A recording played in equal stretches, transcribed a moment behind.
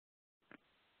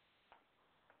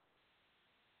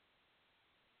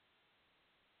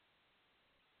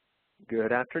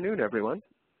Good afternoon, everyone.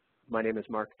 My name is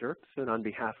Mark Dirks, and on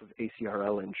behalf of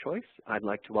ACRL and Choice, I'd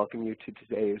like to welcome you to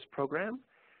today's program,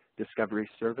 Discovery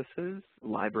Services,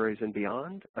 Libraries and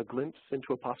Beyond, A Glimpse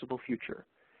into a Possible Future,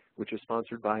 which is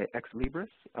sponsored by Ex Libris,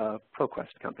 a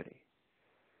ProQuest company.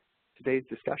 Today's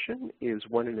discussion is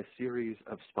one in a series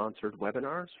of sponsored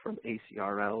webinars from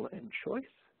ACRL and Choice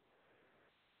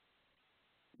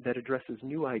that addresses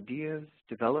new ideas,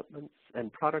 developments,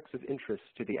 and products of interest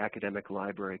to the academic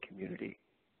library community.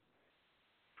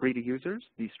 Free to users,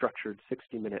 these structured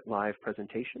 60-minute live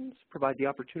presentations provide the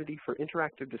opportunity for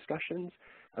interactive discussions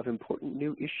of important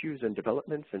new issues and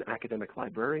developments in academic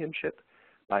librarianship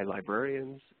by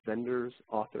librarians, vendors,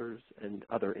 authors, and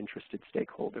other interested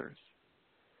stakeholders.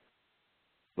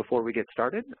 Before we get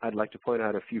started, I'd like to point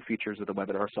out a few features of the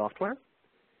webinar software.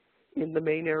 In the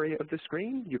main area of the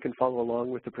screen, you can follow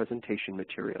along with the presentation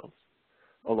materials.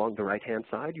 Along the right-hand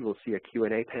side, you will see a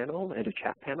Q&A panel and a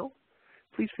chat panel.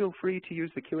 Please feel free to use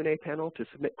the Q&A panel to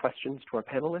submit questions to our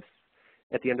panelists.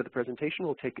 At the end of the presentation,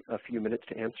 we'll take a few minutes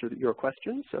to answer your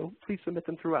questions, so please submit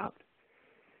them throughout.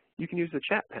 You can use the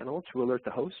chat panel to alert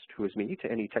the host, who is me,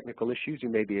 to any technical issues you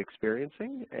may be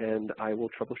experiencing, and I will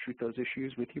troubleshoot those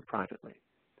issues with you privately.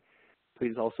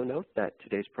 Please also note that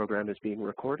today's program is being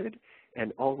recorded,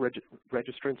 and all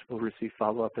registrants will receive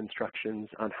follow-up instructions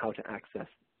on how to access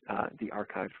the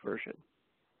archived version.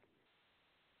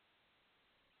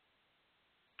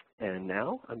 And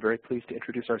now, I'm very pleased to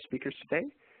introduce our speakers today,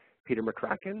 Peter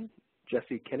McCracken,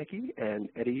 Jesse Kennecke, and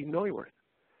Eddie Neuwirth.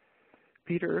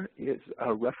 Peter was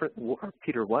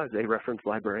a reference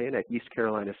librarian at East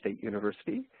Carolina State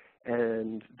University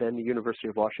and then the University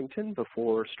of Washington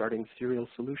before starting Serial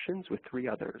Solutions with 3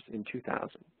 others in 2000.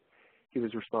 He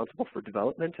was responsible for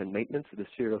development and maintenance of the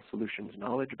Serial Solutions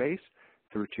knowledge base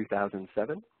through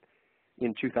 2007.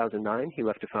 In 2009, he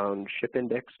left to found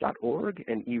shipindex.org,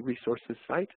 an e-resources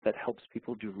site that helps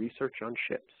people do research on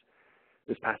ships.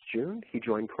 This past June, he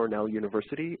joined Cornell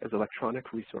University as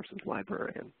electronic resources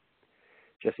librarian.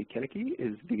 Jesse Kennecke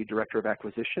is the Director of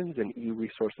Acquisitions and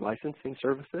E-Resource Licensing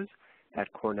Services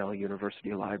at Cornell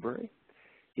University Library.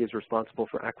 He is responsible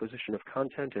for acquisition of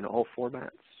content in all formats,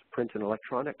 print and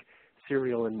electronic,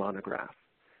 serial and monograph.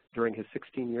 During his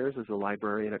 16 years as a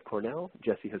librarian at Cornell,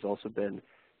 Jesse has also been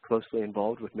closely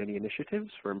involved with many initiatives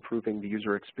for improving the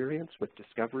user experience with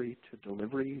discovery to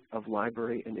delivery of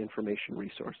library and information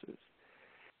resources.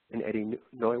 And Eddie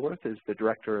Neuwirth is the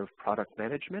Director of Product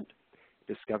Management,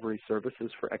 Discovery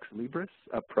Services for Ex Libris,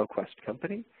 a ProQuest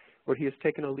company, where he has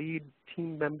been a lead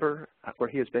team member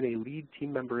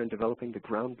in developing the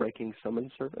groundbreaking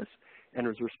summons service and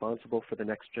is responsible for the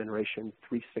next generation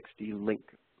 360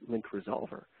 link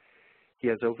resolver. He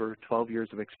has over 12 years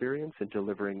of experience in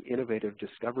delivering innovative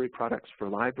discovery products for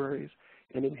libraries,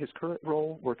 and in his current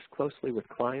role works closely with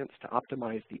clients to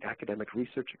optimize the academic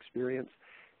research experience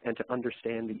and to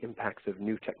understand the impacts of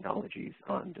new technologies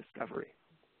on discovery.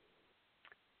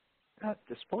 At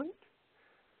this point,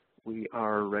 we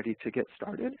are ready to get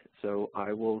started, so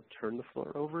I will turn the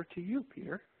floor over to you,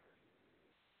 Peter.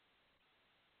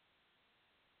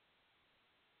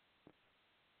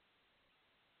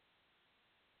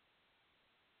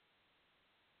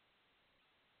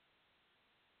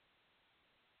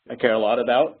 I care a lot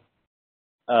about.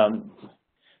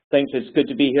 Thanks, it's good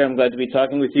to be here. I'm glad to be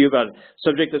talking with you about a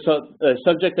subject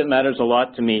that matters a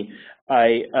lot to me.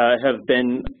 I have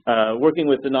been working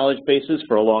with the knowledge bases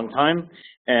for a long time,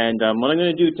 and what I'm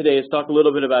going to do today is talk a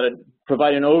little bit about it,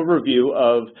 provide an overview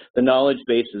of the knowledge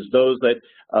bases, those that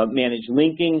manage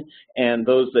linking and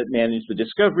those that manage the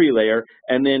discovery layer,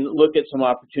 and then look at some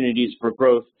opportunities for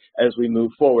growth as we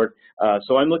move forward.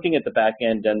 So I'm looking at the back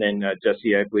end, and then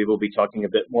Jesse, I believe, will be talking a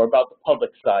bit more about the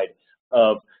public side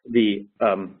of the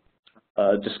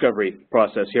discovery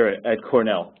process here at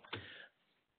Cornell.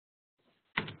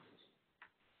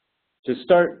 To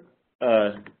start,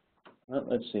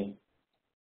 let's see.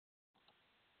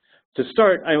 To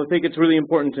start, I think it's really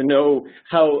important to know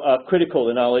how critical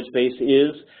the knowledge base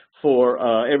is for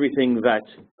everything that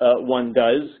one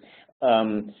does.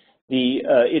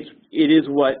 It is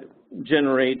what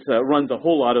runs a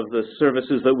whole lot of the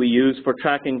services that we use for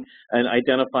tracking and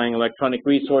identifying electronic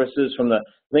resources, from the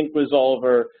link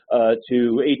resolver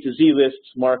to A to Z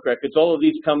lists, MARC records. All of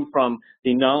these come from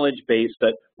the knowledge base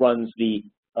that runs the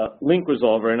link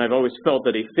resolver, and I've always felt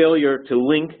that a failure to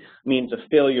link means a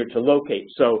failure to locate.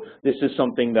 So this is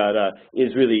something that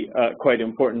is really quite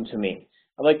important to me.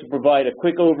 I'd like to provide a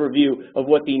quick overview of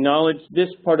what this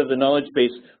part of the knowledge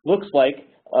base looks like,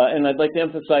 and I'd like to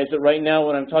emphasize that right now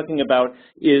what I'm talking about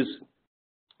is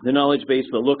the knowledge base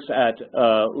that looks at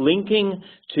linking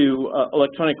to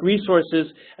electronic resources.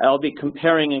 I'll be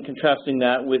comparing and contrasting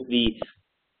that with the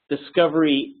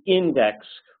discovery index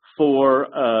for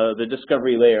the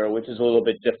discovery layer, which is a little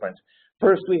bit different.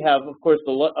 First, we have, of course,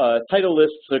 the title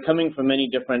lists. They're coming from many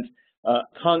different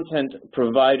content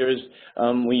providers.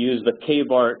 We use the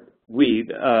KBART.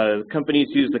 Companies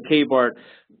use the KBART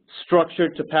structure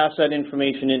to pass that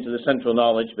information into the central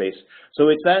knowledge base. So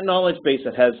it's that knowledge base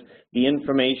that has the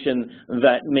information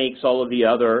that makes all of the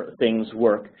other things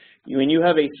work. When you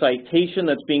have a citation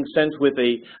that's being sent with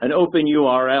an open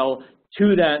URL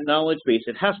to that knowledge base,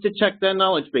 it has to check that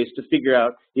knowledge base to figure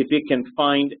out if it can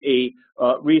find a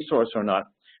resource or not.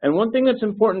 And one thing that's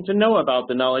important to know about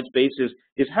the knowledge base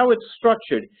is how it's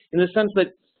structured, in the sense that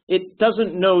it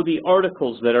doesn't know the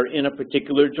articles that are in a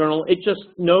particular journal. It just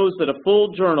knows that a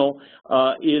full journal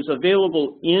is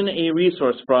available in a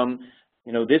resource from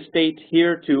this date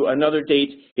here to another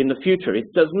date in the future.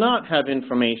 It does not have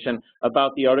information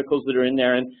about the articles that are in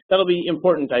there, and that'll be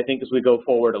important, I think, as we go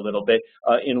forward a little bit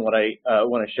in what I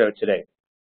want to show today.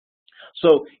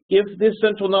 So if this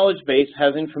central knowledge base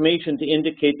has information to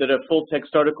indicate that a full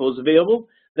text article is available,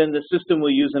 then the system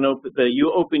will use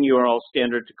the open URL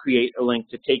standard to create a link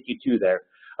to take you to there.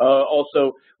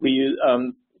 Also, we use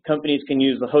companies can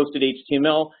use the hosted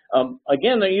HTML.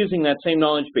 Again, they're using that same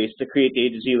knowledge base to create the A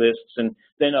to Z lists, and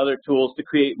then other tools to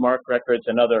create MARC records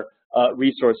and other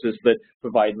resources that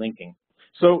provide linking.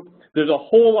 So there's a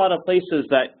whole lot of places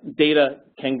that data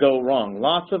can go wrong,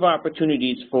 lots of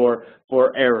opportunities for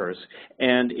errors,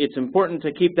 and it's important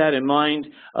to keep that in mind.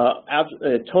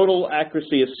 Total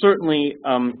accuracy is certainly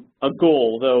a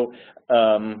goal, though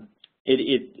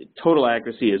total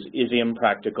accuracy is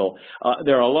impractical.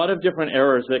 There are a lot of different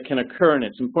errors that can occur, and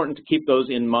it's important to keep those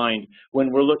in mind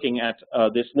when we're looking at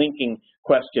this linking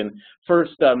question.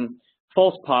 First,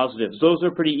 false positives. Those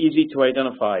are pretty easy to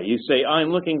identify. You say, I'm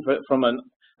looking from an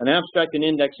abstract and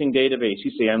indexing database.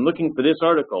 You say, I'm looking for this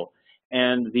article,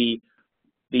 and the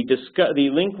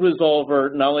link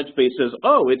resolver knowledge base says,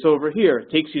 oh, it's over here.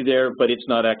 It takes you there, but it's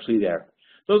not actually there.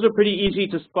 Those are pretty easy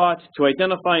to spot, to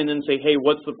identify, and then say, hey,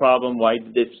 what's the problem? Why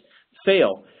did this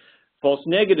fail? False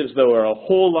negatives, though, are a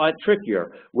whole lot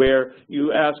trickier, where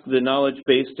you ask the knowledge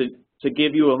base to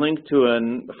give you a link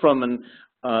to from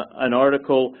an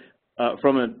article,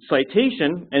 from a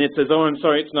citation, and it says, oh, I'm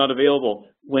sorry, it's not available,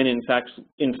 when in fact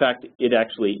it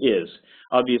actually is.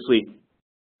 Obviously,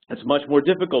 it's much more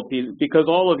difficult because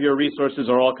all of your resources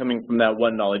are all coming from that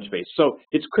one knowledge base. So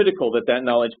it's critical that that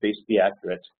knowledge base be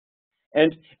accurate.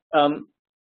 And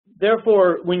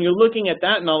therefore, when you're looking at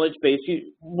that knowledge base,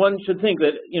 one should think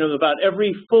that about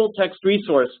every full text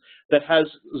resource that has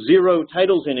 0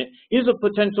 titles in it is a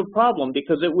potential problem,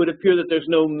 because it would appear that there's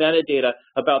no metadata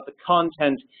about the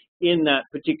content in that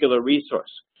particular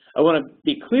resource. I want to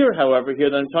be clear, however, here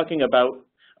that I'm talking about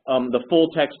the full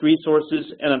text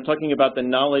resources, and I'm talking about the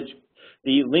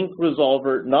link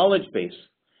resolver knowledge base.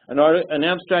 An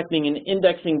abstracting and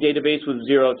indexing database with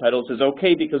 0 titles is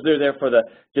okay, because they're there for the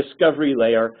discovery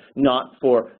layer, not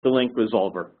for the link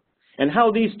resolver. And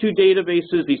how these two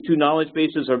databases, these two knowledge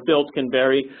bases are built can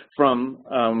vary from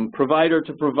provider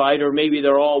to provider. Maybe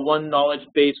they're all one knowledge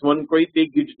base, one great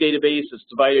big huge database that's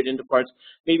divided into parts.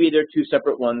 Maybe they're 2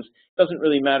 separate ones. It doesn't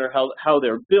really matter how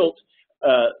they're built.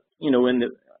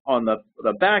 On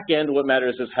the back end, what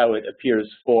matters is how it appears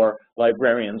for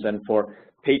librarians and for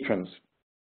patrons.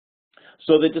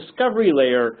 So the discovery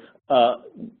layer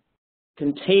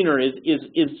container is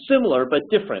similar but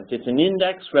different. It's an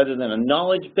index rather than a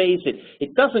knowledge base.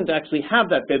 It doesn't actually have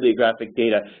that bibliographic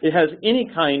data. It has any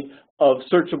kind of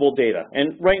searchable data.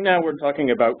 And right now we're talking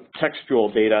about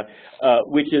textual data,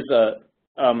 which is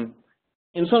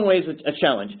in some ways a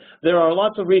challenge. There are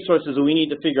lots of resources that we need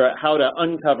to figure out how to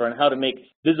uncover and how to make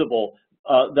visible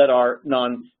that are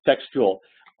non-textual.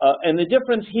 And the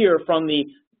difference here from the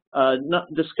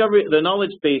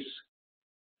knowledge base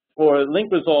for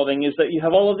link resolving is that you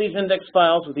have all of these index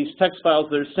files with these text files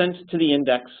that are sent to the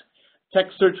index.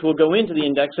 Text search will go into the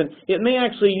index, and it may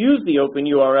actually use the open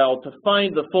URL to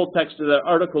find the full text of that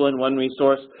article in one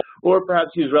resource, or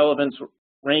perhaps use relevance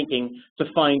ranking to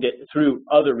find it through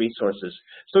other resources.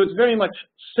 So it's very much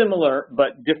similar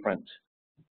but different.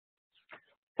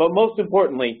 But most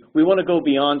importantly, we want to go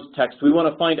beyond text. We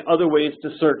want to find other ways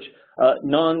to search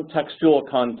non-textual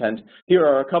content. Here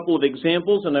are a couple of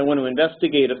examples, and I want to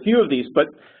investigate a few of these, but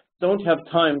don't have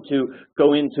time to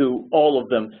go into all of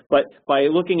them. But by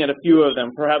looking at a few of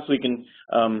them, perhaps we can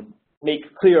make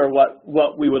clear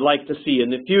what we would like to see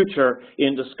in the future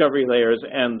in discovery layers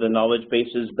and the knowledge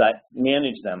bases that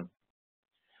manage them.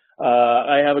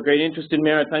 I have a great interest in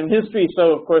maritime history,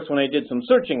 so of course when I did some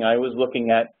searching, I was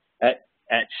looking at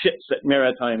ships, at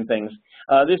maritime things.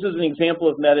 This is an example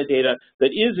of metadata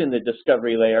that is in the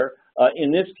discovery layer.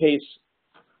 In this case,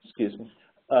 excuse me,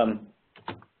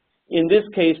 in this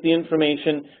case, the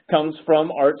information comes from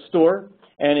ArtStore,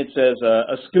 and it says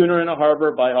a schooner in a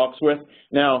harbor by Hawksworth.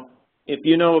 Now, if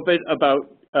you know a bit about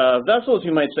vessels,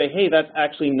 you might say, hey, that's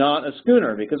actually not a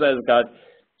schooner because it's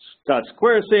got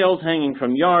square sails hanging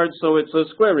from yards, so it's a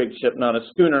square rig ship, not a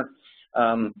schooner.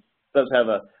 It does have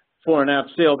a fore and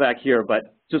aft sail back here, but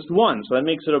just one, so that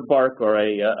makes it a bark or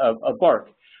a bark.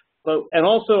 And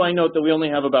also I note that we only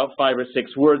have about 5 or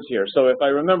 6 words here. So if I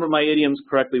remember my idioms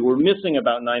correctly, we're missing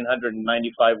about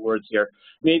 995 words here.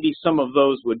 Maybe some of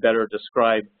those would better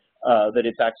describe that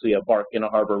it's actually a bark in a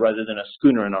harbor rather than a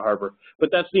schooner in a harbor. But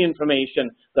that's the information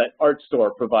that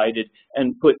ArtStore provided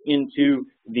and put into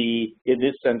the, in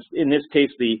this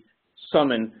case, the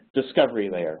summon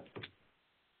discovery layer.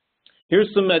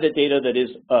 Here's some metadata that is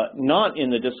not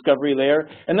in the discovery layer,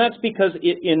 and that's because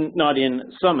not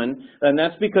in summon, and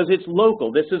that's because it's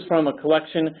local. This is from a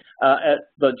collection at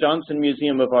the Johnson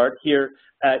Museum of Art here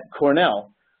at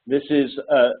Cornell. This is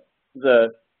the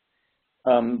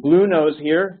blue nose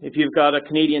here. If you've got a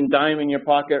Canadian dime in your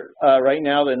pocket right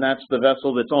now, then that's the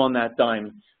vessel that's on that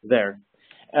dime there.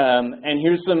 And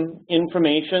here's some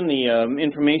information, the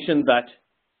information that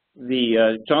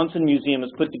the Johnson Museum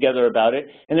has put together about it.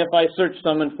 And if I search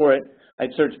summon for it,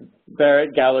 I'd search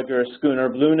Barrett, Gallagher, schooner,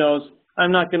 blue nose.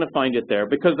 I'm not going to find it there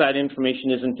because that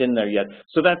information isn't in there yet.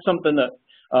 So that's something that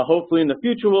hopefully in the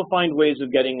future we'll find ways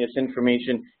of getting this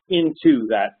information into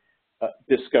that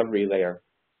discovery layer.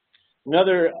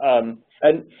 Another,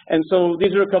 and so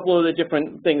these are a couple of the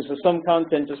different things. So some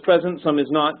content is present, some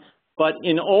is not. But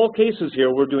in all cases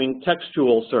here, we're doing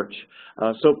textual search.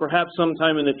 So perhaps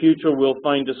sometime in the future, we'll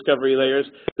find discovery layers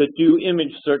that do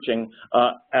image searching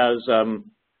as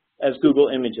Google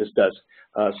Images does.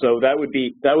 So that would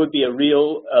be a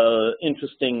real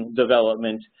interesting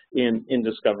development in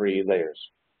discovery layers.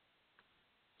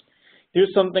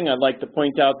 Here's something I'd like to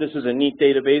point out. This is a neat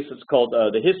database. It's called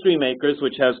the History Makers,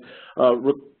 which has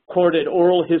recorded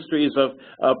oral histories of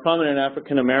prominent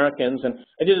African Americans. And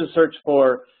I did a search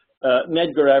for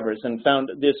Medgar Evers and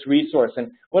found this resource.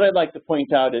 And what I'd like to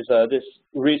point out is this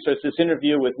resource, this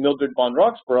interview with Mildred von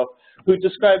Roxborough, who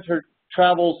described her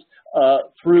travels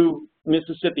through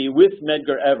Mississippi with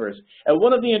Medgar Evers. And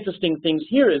one of the interesting things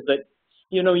here is that,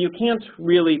 you know, you can't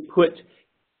really put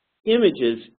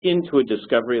images into a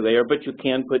discovery layer, but you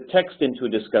can put text into a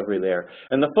discovery layer.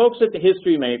 And the folks at the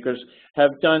History Makers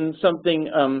have done something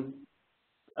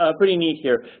pretty neat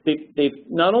here. They've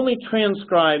not only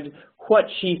transcribed what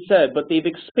she said, but they've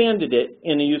expanded it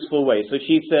in a useful way. So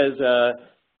she says,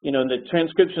 you know, in the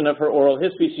transcription of her oral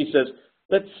history, she says,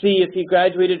 let's see, if he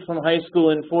graduated from high school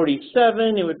in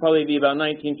 47, it would probably be about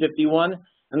 1951.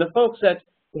 And the folks at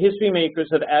the History Makers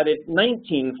have added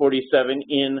 1947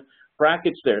 in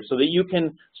brackets there so that you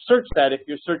can search that if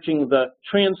you're searching the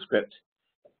transcript.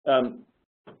 And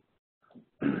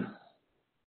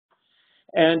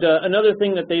another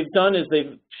thing that they've done is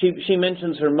she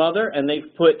mentions her mother, and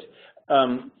they've put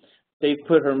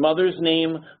her mother's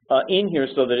name in here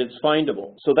so that it's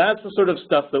findable. So that's the sort of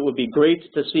stuff that would be great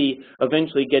to see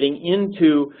eventually getting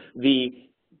into the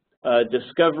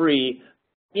discovery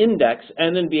index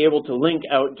and then be able to link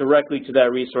out directly to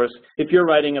that resource. If you're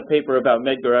writing a paper about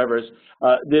Medgar Evers,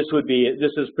 this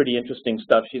is pretty interesting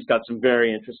stuff. She's got some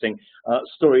very interesting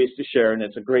stories to share, and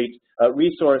it's a great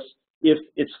resource if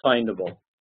it's findable.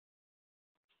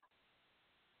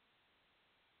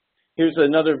 Here's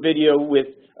another video with,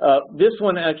 this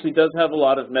one actually does have a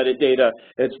lot of metadata.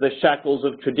 It's The Shackles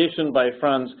of Tradition by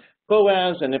Franz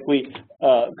Boas, and if we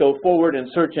go forward and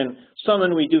search in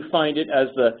Summon, we do find it as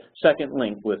the second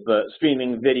link with the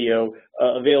streaming video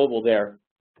available there.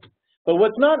 But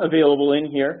what's not available in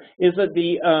here is that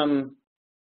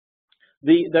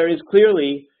there is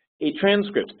clearly a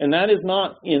transcript, and that is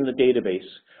not in the database.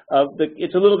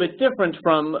 It's a little bit different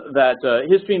from that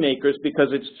History Makers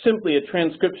because it's simply a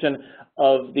transcription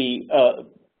of the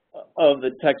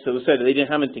text that was said. They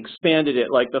haven't expanded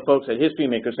it like the folks at History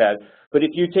Makers had. But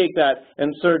if you take that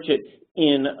and search it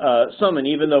in Summon,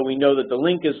 even though we know that the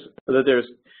link is, that there's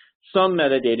some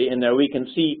metadata in there, we can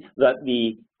see that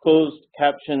the closed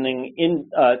captioning in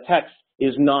text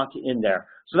is not in there.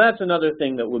 So that's another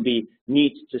thing that would be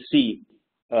neat to see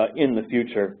in the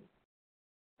future.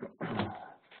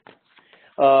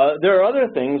 There are other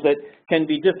things that can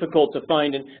be difficult to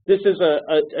find, and this is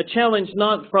a challenge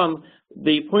not from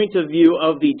the point of view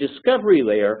of the discovery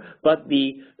layer, but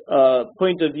the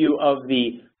point of view of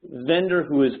the vendor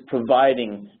who is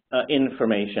providing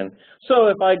information. So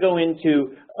if I go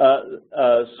into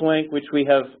SWANK, which we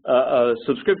have a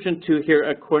subscription to here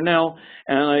at Cornell,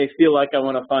 and I feel like I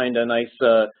want to find a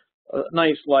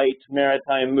nice light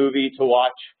maritime movie to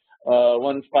watch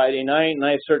one Friday night, and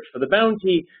I search for The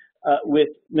Bounty with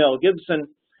Mel Gibson,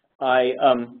 I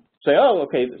say, oh,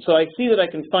 okay, so I see that I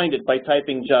can find it by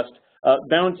typing just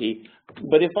Bounty.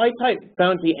 But if I type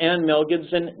Bounty and Mel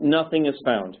Gibson, nothing is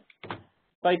found.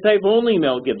 If I type only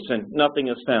Mel Gibson, nothing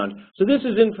is found. So this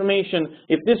is information,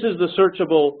 if this is the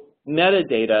searchable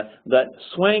metadata that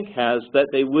SWANK has that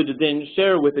they would then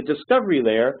share with the discovery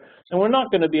layer, and we're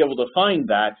not going to be able to find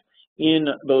that in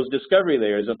those discovery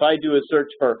layers. If I do a search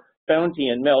for Bounty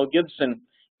and Mel Gibson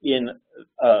in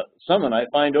Summon, I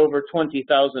find over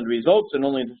 20,000 results, and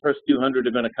only the first 200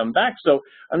 are going to come back, so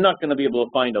I'm not going to be able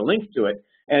to find a link to it.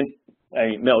 And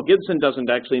Mel Gibson doesn't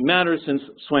actually matter since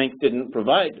SWANK didn't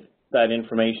provide that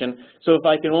information. So if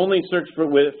I can only search for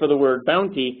the word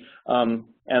Bounty, and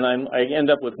I end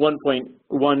up with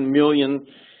 1.1 million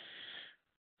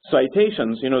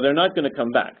citations, they're not going to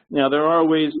come back. Now, there are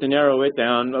ways to narrow it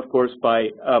down, of course, by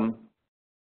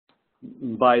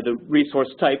the resource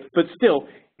type, but still,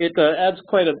 it adds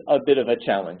quite a bit of a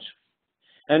challenge.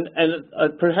 And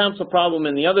perhaps a problem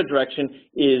in the other direction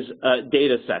is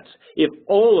data sets. If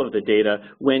all of the data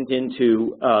went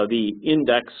into the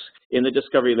index in the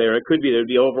discovery layer, it could be there'd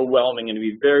be overwhelming and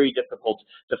it'd be very difficult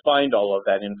to find all of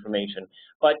that information.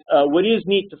 But what is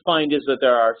neat to find is that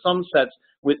there are some sets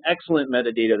with excellent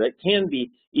metadata that can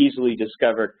be easily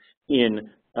discovered in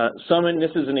Summon.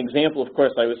 This is an example. Of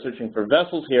course, I was searching for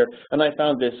vessels here, and I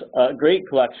found this great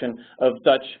collection of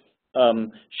Dutch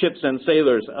ships and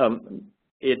sailors.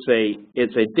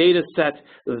 It's a data set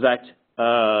that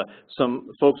some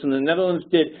folks in the Netherlands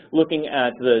did, looking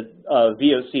at the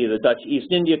VOC, the Dutch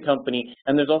East India Company,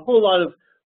 and there's a whole lot of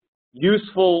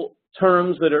useful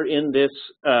terms that are in this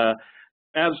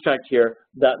abstract here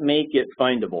that make it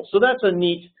findable. So that's a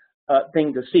neat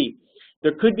thing to see.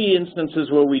 There could be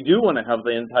instances where we do want to have the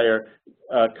entire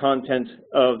content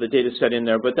of the data set in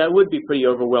there, but that would be pretty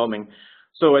overwhelming.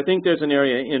 So I think there's an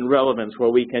area in relevance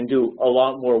where we can do a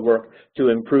lot more work to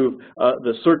improve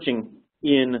the searching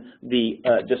in the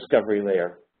discovery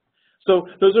layer. So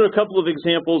those are a couple of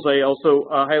examples. I also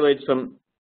highlighted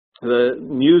the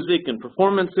music and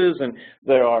performances, and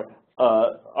there are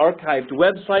archived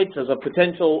websites as a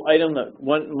potential item that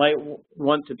one might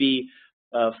want to be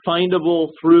findable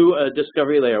through a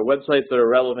discovery layer, websites that are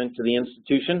relevant to the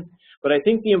institution. But I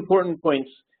think the important points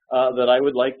that I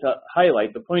would like to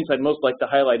highlight, the points I'd most like to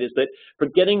highlight, is that for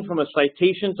getting from a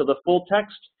citation to the full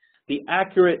text, the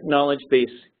accurate knowledge base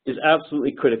is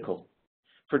absolutely critical.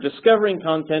 For discovering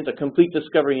content, a complete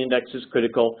discovery index is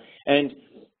critical, and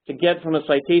to get from a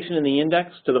citation in the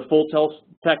index to the full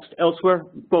text elsewhere,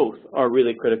 both are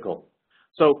really critical.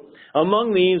 So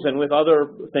among these and with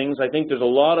other things, I think there's a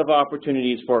lot of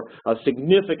opportunities for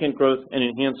significant growth and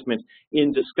enhancement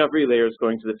in discovery layers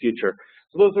going to the future.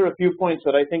 So those are a few points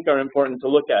that I think are important to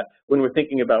look at when we're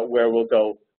thinking about where we'll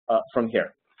go from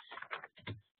here.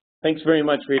 Thanks very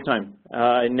much for your time.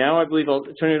 Now I believe I'll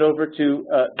turn it over to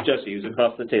Jesse, who's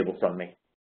across the table from me.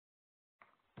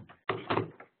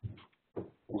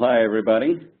 Hi,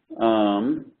 everybody.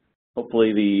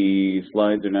 Hopefully the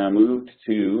slides are now moved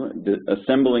to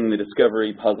assembling the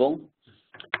discovery puzzle.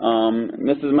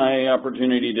 This is my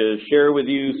opportunity to share with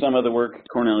you some of the work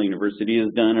Cornell University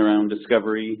has done around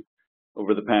discovery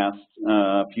over the past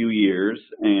few years,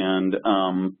 and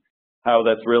how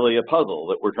that's really a puzzle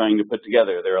that we're trying to put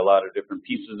together. There are a lot of different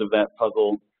pieces of that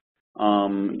puzzle.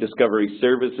 Discovery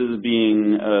services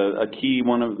being a key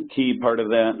part of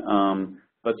that,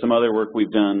 but some other work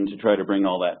we've done to try to bring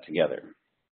all that together.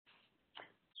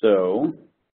 So,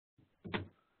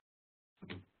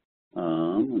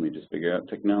 let me just figure out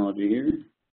technology here.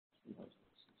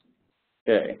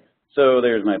 Okay, so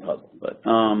there's my puzzle. But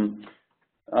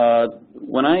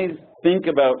when I think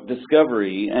about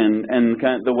discovery and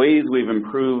kind of the ways we've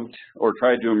improved or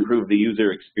tried to improve the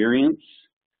user experience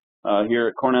here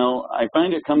at Cornell, I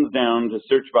find it comes down to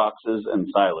search boxes and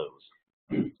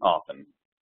silos often.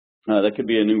 That could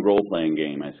be a new role-playing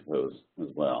game, I suppose, as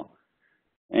well.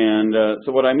 And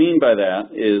so what I mean by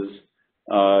that is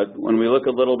when we look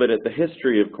a little bit at the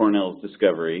history of Cornell's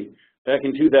discovery, back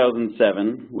in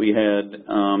 2007, we had,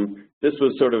 this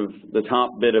was sort of the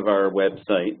top bit of our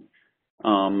website.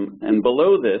 And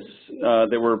below this,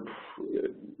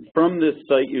 from this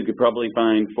site, you could probably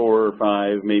find 4 or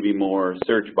 5, maybe more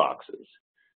search boxes.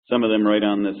 Some of them right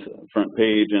on this front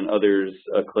page and others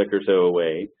a click or so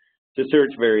away, to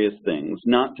search various things,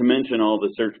 not to mention all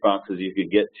the search boxes you could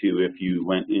get to if you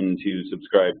went into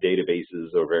subscribed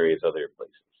databases or various other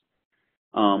places.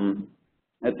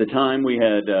 At the time, we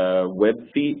had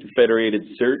WebFeet Federated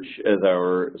Search as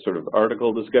our sort of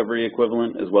article discovery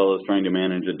equivalent, as well as trying to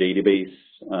manage a database,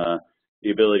 the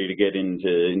ability to get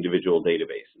into individual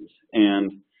databases.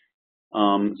 And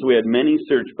so we had many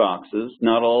search boxes.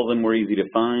 Not all of them were easy to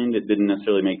find. It didn't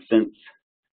necessarily make sense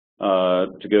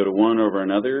to go to one over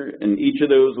another. And each of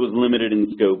those was limited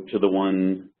in scope to the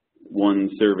one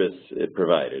service it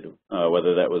provided,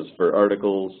 whether that was for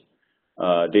articles,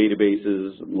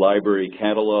 databases, library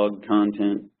catalog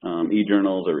content,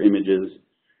 e-journals, or images.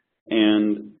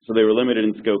 And so they were limited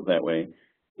in scope that way.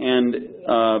 And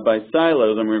by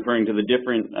silos, I'm referring to the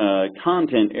different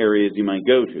content areas you might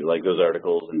go to, like those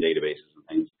articles and databases and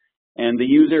things. And the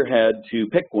user had to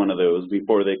pick one of those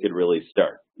before they could really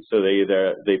start. So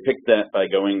they picked that by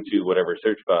going to whatever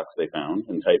search box they found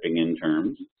and typing in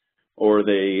terms, or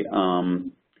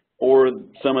or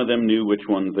some of them knew which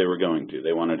ones they were going to.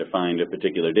 They wanted to find a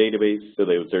particular database, so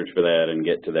they would search for that and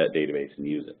get to that database and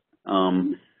use it.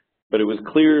 But it was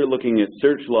clear looking at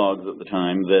search logs at the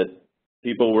time that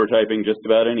people were typing just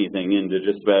about anything into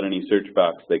just about any search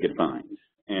box they could find.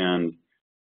 And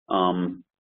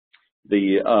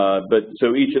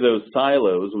so each of those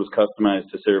silos was customized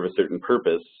to serve a certain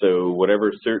purpose. So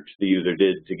whatever search the user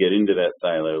did to get into that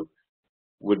silo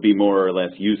would be more or less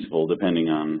useful depending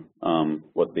on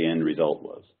what the end result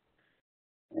was.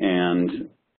 And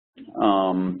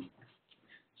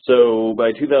so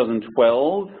by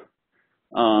 2012,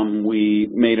 we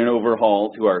made an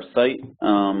overhaul to our site,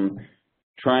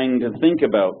 trying to think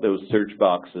about those search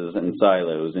boxes and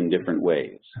silos in different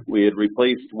ways. We had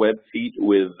replaced WebFeet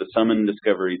with the Summon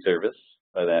Discovery service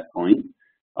by that point,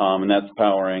 and that's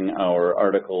powering our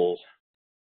articles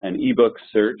and ebook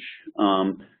search.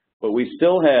 But we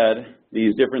still had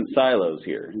these different silos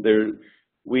here.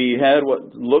 We had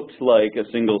what looked like a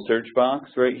single search box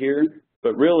right here,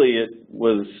 but really it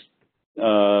was 5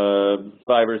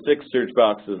 or 6 search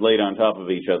boxes laid on top of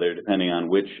each other, depending on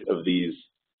which of these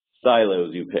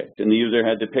silos you picked. And the user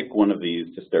had to pick one of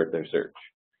these to start their search.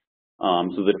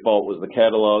 So the default was the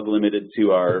catalog, limited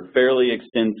to our fairly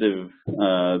extensive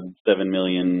 7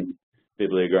 million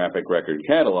bibliographic record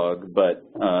catalog, but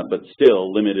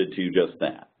still limited to just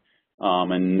that.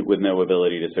 And with no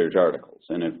ability to search articles.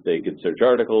 And if they could search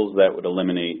articles, that would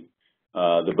eliminate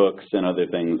the books and other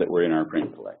things that were in our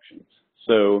print collections.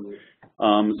 So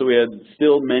we had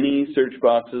still many search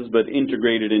boxes, but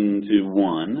integrated into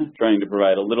one, trying to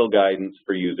provide a little guidance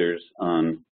for users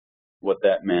on what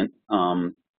that meant.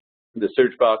 The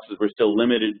search boxes were still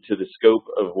limited to the scope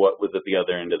of what was at the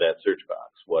other end of that search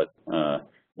box,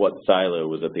 what silo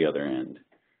was at the other end.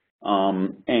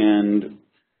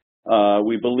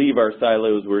 We believe our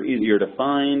silos were easier to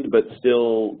find, but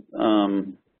still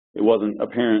it wasn't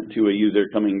apparent to a user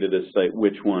coming to this site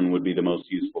which one would be the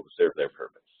most useful to serve their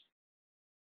purpose.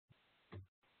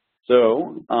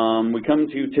 So we come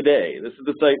to today. This is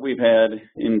the site we've had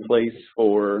in place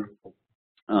for,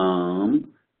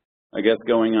 I guess,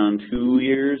 going on 2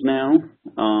 years now.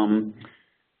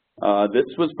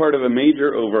 This was part of a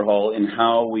major overhaul in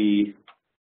how we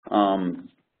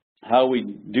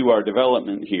do our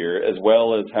development here, as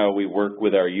well as how we work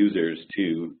with our users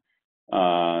to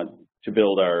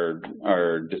build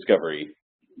our discovery,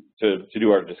 to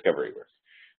do our discovery work.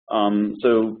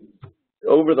 So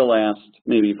over the last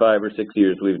maybe 5 or 6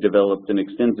 years, we've developed an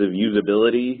extensive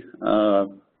usability,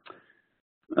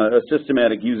 a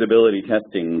systematic usability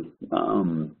testing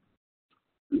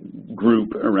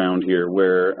group around here,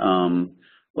 where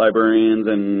librarians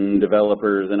and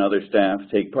developers and other staff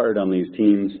take part on these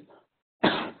teams,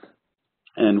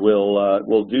 and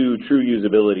we'll do true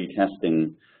usability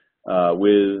testing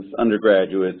with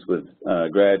undergraduates, with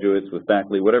graduates, with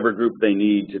faculty, whatever group they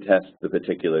need to test the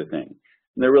particular thing.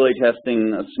 And they're really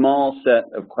testing a small set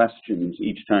of questions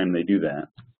each time they do that.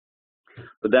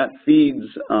 But that feeds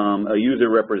a user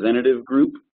representative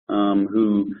group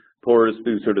who pours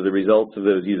through sort of the results of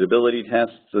those usability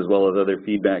tests, as well as other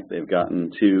feedback they've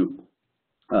gotten, to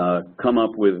come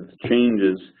up with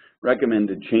changes,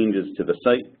 recommended changes to the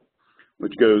site,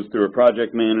 which goes through a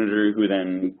project manager who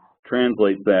then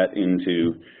translates that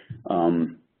into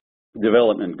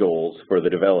development goals for the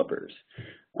developers.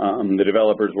 The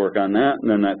developers work on that, and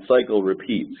then that cycle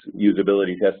repeats,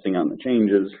 usability testing on the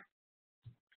changes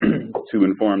to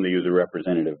inform the user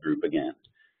representative group again.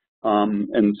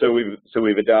 And so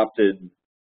we've adopted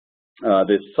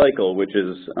this cycle, which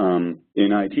is,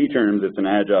 in IT terms, it's an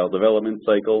agile development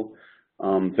cycle.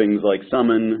 Things like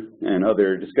Summon and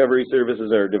other discovery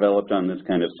services are developed on this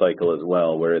kind of cycle as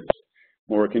well, where it's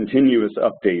more continuous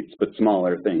updates, but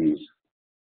smaller things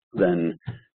than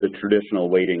the traditional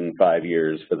waiting 5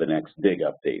 years for the next big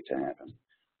update to happen.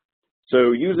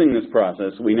 So using this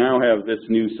process, we now have this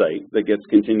new site that gets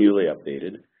continually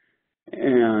updated.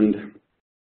 And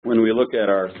when we look at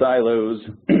our silos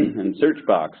and search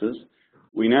boxes,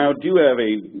 we now do have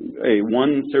a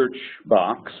one search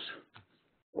box,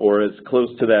 or as close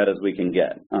to that as we can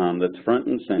get, that's front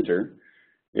and center.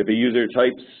 If a user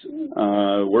types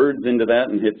words into that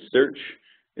and hits search,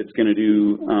 it's going to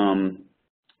do,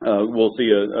 we'll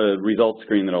see a result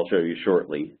screen that I'll show you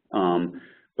shortly.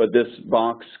 But this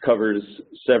box covers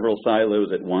several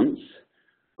silos at once.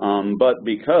 But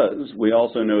because we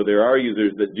also know there are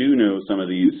users that do know some of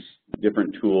these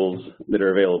different tools that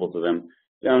are available to them,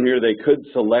 down here they could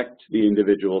select the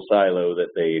individual silo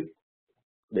that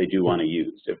they do want to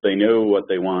use. If they know what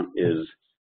they want is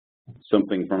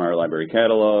something from our library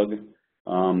catalog,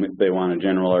 if they want a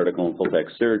general article and full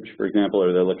text search, for example,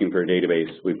 or they're looking for a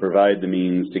database, we provide the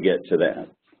means to get to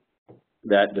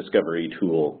that discovery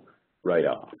tool right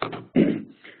off.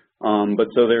 But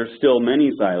so there's still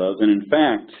many silos, and in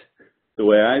fact, the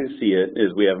way I see it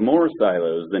is we have more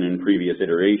silos than in previous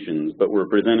iterations, but we're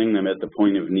presenting them at the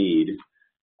point of need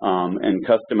and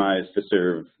customized to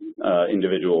serve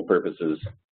individual purposes.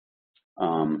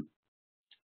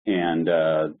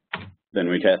 Then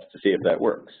we test to see if that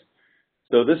works.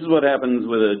 So this is what happens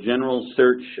with a general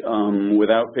search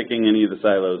without picking any of the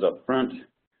silos up front.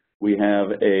 We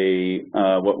have a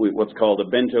what's called a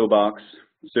bento box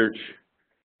search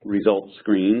results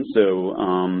screen. So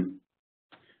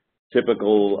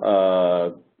typical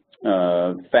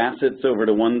facets over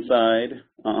to one side,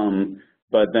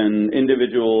 but then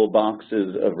individual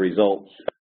boxes of results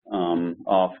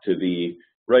off to the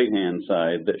right-hand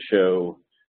side that show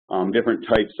different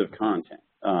types of content.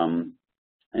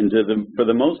 And for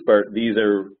the most part, these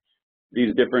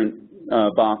different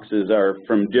boxes are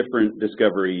from different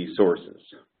discovery sources.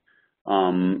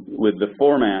 With the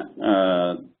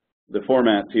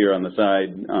formats here on the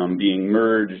side being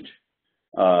merged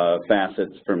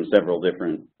facets from several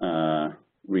different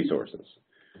resources.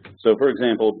 So for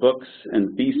example, books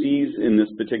and theses in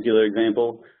this particular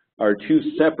example are two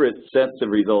separate sets of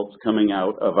results coming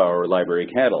out of our library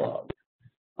catalog.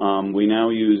 We now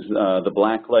use the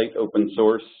Blacklight open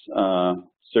source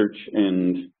search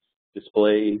and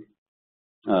display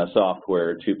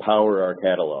software to power our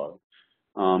catalog.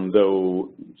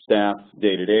 Though staff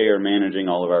day-to-day are managing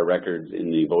all of our records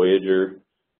in the Voyager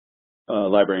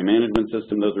library management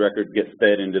system, those records get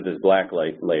fed into this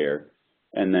Blacklight layer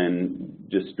and then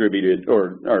distributed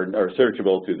or are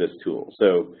searchable through this tool.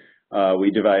 So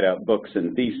we divide out books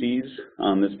and theses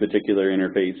on this particular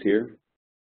interface here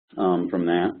from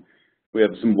that. We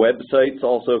have some websites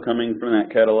also coming from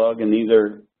that catalog, and these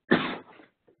are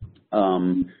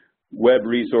web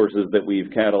resources that we've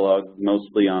cataloged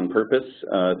mostly on purpose,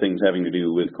 things having to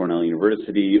do with Cornell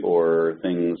University or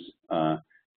things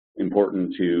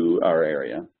important to our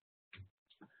area.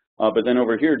 But then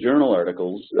over here, journal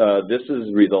articles, this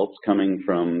is results coming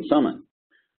from Summit,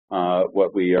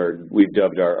 what we've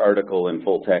dubbed our article and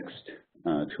full text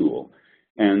tool.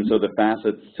 And so the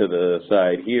facets to the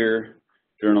side here,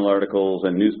 journal articles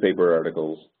and newspaper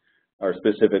articles, are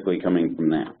specifically coming from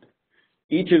that.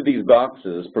 Each of these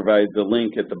boxes provides a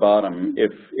link at the bottom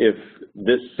if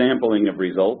this sampling of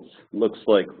results looks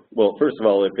like, well, first of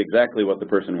all, if exactly what the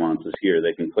person wants is here,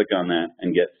 they can click on that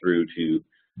and get through to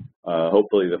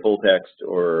hopefully the full text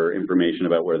or information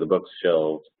about where the book's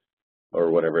shelved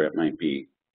or whatever it might be.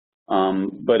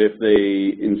 But if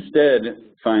they instead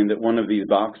find that one of these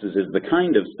boxes is the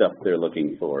kind of stuff they're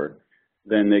looking for,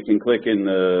 then they can click in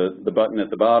the button at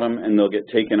the bottom and they'll get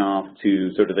taken off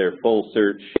to sort of their full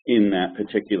search in that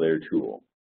particular tool.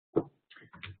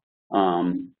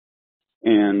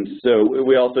 And so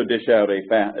we also dish out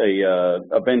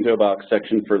a bento box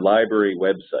section for library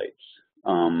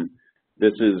websites.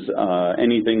 This is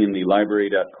anything in the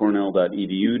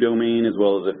library.cornell.edu domain, as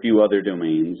well as a few other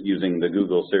domains using the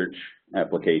Google search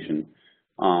application.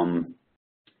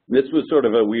 This was sort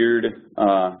of a weird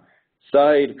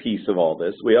side piece of all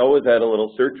this. We always had a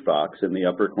little search box in the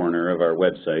upper corner of our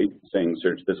website saying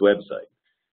search this website.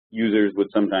 Users would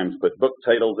sometimes put book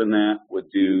titles in that,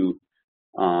 would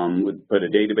put a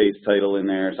database title in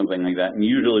there, something like that, and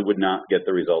usually would not get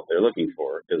the result they're looking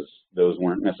for because those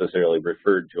weren't necessarily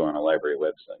referred to on a library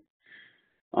website.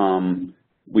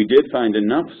 We did find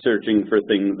enough searching for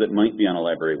things that might be on a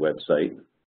library website.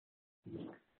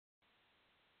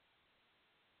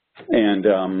 And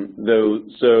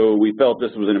so we felt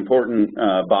this was an important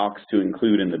box to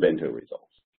include in the bento results.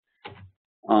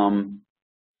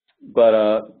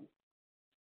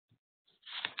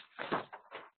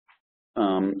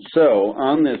 So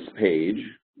on this page,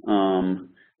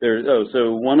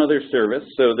 So one other service.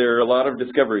 So there are a lot of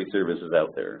discovery services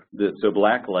out there. So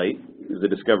Blacklight is a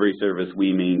discovery service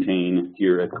we maintain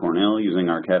here at Cornell using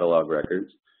our catalog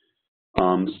records.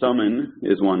 Summon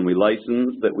is one we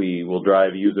license that we will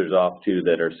drive users off to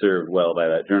that are served well by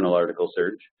that journal article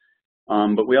search.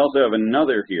 But we also have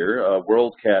another here,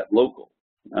 WorldCat Local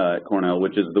at Cornell,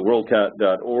 which is the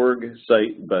worldcat.org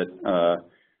site, but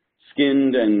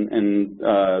skinned and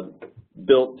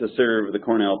built to serve the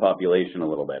Cornell population a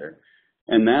little better.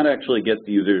 And that actually gets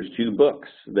users to books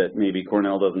that maybe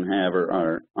Cornell doesn't have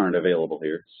or aren't available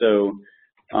here. So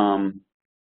on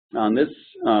this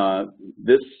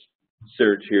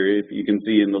search here, if you can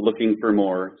see in the looking for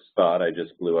more spot I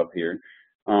just blew up here,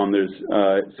 there's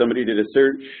somebody did a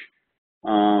search.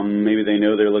 Maybe they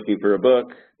know they're looking for a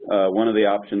book. One of the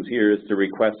options here is to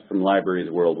request from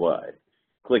libraries worldwide.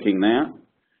 Clicking that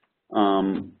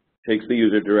takes the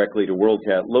user directly to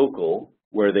WorldCat Local,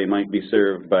 where they might be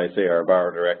served by, say, our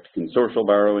Borrow Direct consortial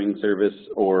borrowing service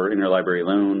or interlibrary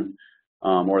loan,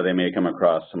 or they may come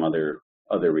across some other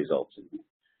results.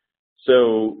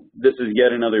 So this is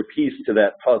yet another piece to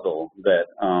that puzzle that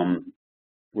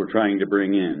we're trying to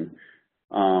bring in.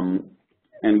 And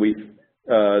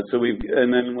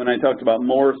then when I talked about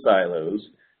more silos,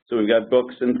 so we've got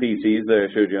books and theses that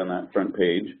I showed you on that front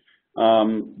page.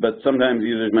 But sometimes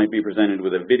users might be presented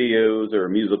with a videos or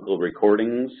musical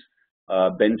recordings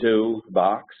bento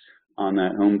box on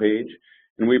that home page.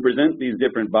 And we present these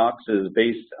different boxes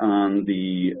based on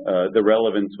the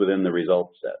relevance within the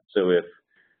results set. So if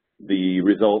the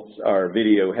results are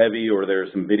video heavy or there are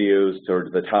some videos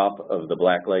towards the top of the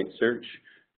Blacklight search,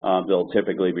 they'll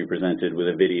typically be presented with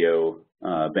a video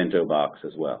bento box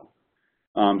as well.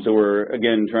 So we're,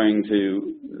 again,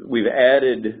 we've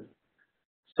added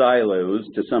silos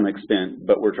to some extent,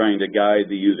 but we're trying to guide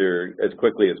the user as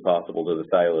quickly as possible to the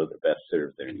silo that best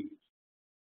serves their needs.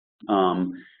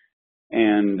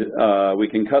 We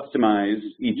can customize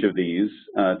each of these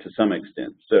to some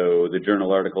extent. So the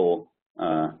journal article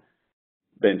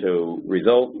bento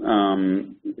result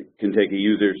can take a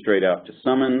user straight out to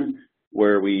Summon,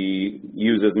 where we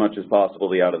use as much as possible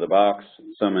the out-of-the-box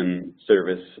Summon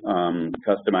service,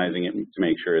 customizing it to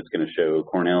make sure it's going to show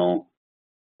Cornell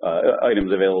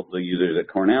items available to users at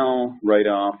Cornell right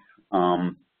off.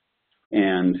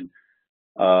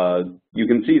 You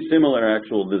can see similar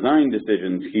actual design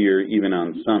decisions here even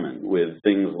on Summon, with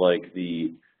things like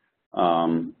this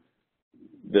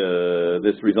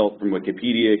result from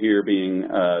Wikipedia here being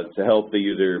to help the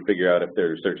user figure out if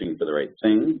they're searching for the right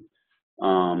thing.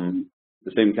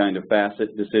 The same kind of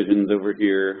facet decisions over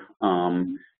here.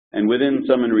 And within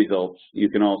Summon results, you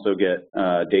can also get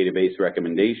database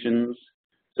recommendations.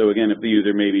 So again, if the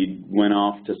user maybe went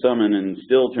off to Summon and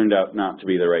still turned out not to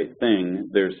be the right thing,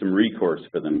 there's some recourse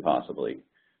for them possibly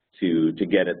to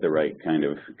get at the right kind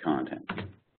of content.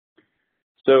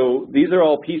 So these are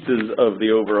all pieces of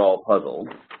the overall puzzle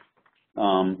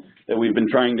that we've been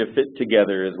trying to fit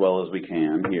together as well as we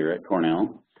can here at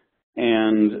Cornell.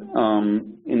 And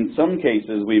in some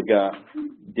cases, we've got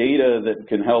data that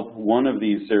can help one of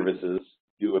these services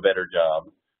do a better job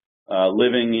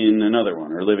living in another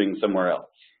one or living somewhere else.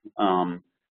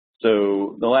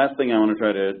 So the last thing I want to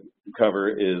try to cover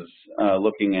is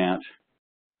looking at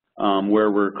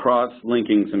where we're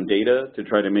cross-linking some data to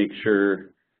try to make sure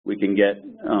we can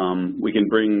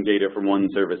bring data from one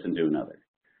service into another.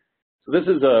 So this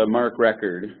is a MARC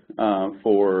record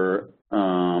for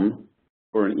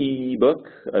an e-book,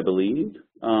 I believe.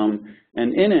 And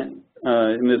in it,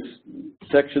 in this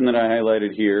section that I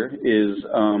highlighted here, is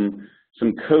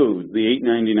some code. The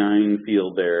 899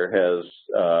 field there has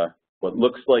what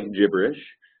looks like gibberish,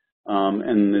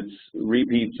 and it's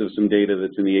repeats of some data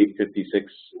that's in the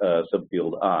 856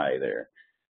 subfield I there.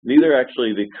 These are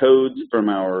actually the codes from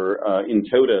our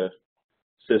Intota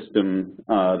system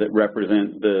that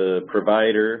represent the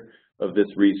provider of this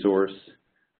resource,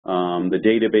 the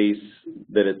database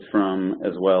that it's from,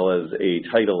 as well as a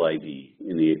title ID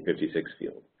in the 856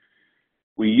 field.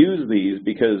 We use these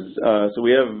because, so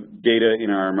we have data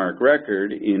in our MARC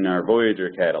record in our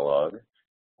Voyager catalog,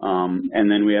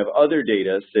 and then we have other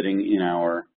data sitting in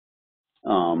our,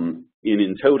 in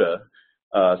Intota,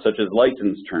 such as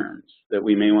license terms that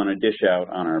we may want to dish out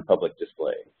on our public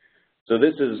display. So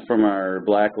this is from our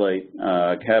Blacklight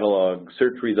catalog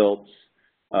search results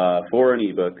for an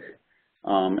ebook.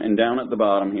 And down at the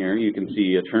bottom here, you can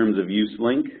see a terms of use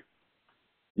link.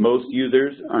 Most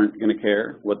users aren't going to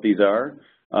care what these are,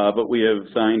 but we have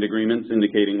signed agreements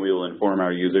indicating we will inform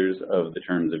our users of the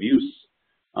terms of use.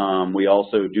 We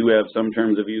also do have some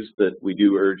terms of use that we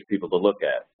do urge people to look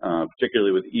at,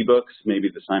 particularly with ebooks, maybe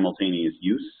the simultaneous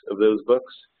use of those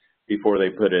books before they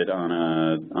put it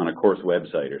on a course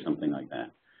website or something like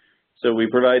that. So we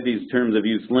provide these terms of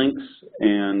use links,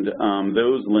 and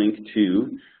those link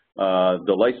to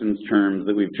the license terms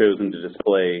that we've chosen to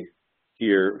display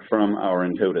here from our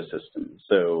Entoda system.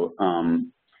 So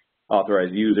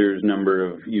authorized users, number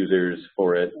of users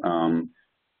for it.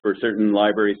 For certain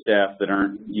library staff that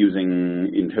aren't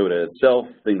using Entoda itself,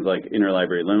 things like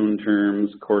interlibrary loan terms,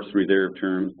 course reserve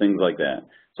terms, things like that.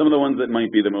 Some of the ones that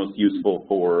might be the most useful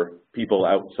for people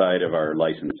outside of our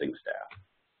licensing staff.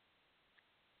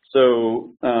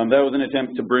 So that was an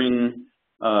attempt to bring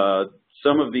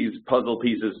some of these puzzle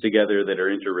pieces together that are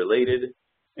interrelated.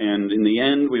 And in the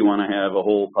end, we want to have a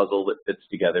whole puzzle that fits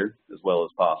together as well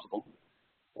as possible.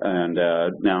 And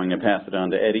now I'm going to pass it on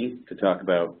to Eddie to talk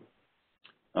about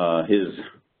his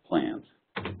plans.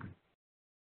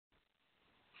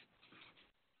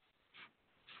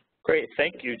 Great,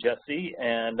 thank you, Jesse,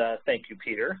 and thank you,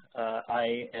 Peter.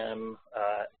 I am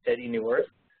Eddie Neuwirth.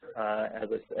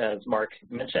 As Mark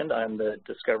mentioned, I'm the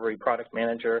Discovery Product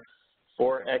Manager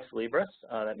for Ex Libris.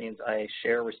 That means I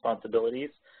share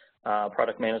responsibilities,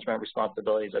 product management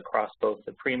responsibilities across both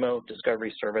the Primo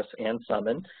Discovery Service and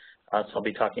Summon. So I'll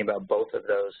be talking about both of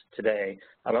those today.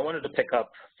 I wanted to pick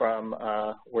up from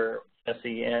where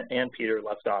Jesse and Peter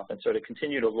left off and sort of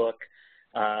continue to look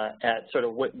at sort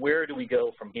of where do we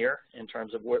go from here in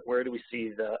terms of where do we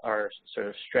see our sort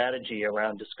of strategy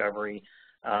around discovery,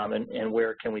 and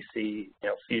where can we see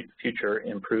future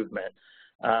improvement.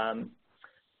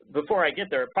 Before I get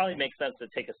there, it probably makes sense to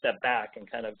take a step back and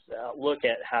kind of look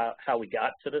at how we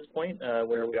got to this point,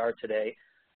 where we are today.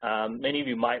 Many of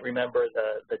you might remember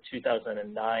the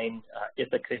 2009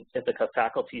 Ithaca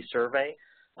faculty survey.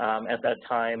 At that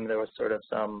time, there was sort of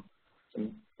some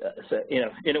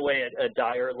in a way, a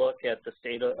dire look at the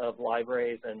state of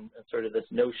libraries and sort of this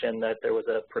notion that there was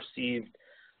a perceived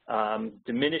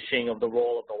diminishing of the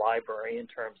role of the library in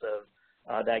terms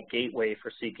of that gateway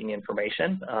for seeking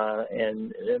information.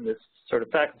 And this sort of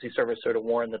faculty service sort of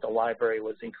warned that the library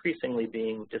was increasingly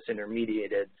being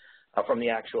disintermediated from the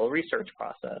actual research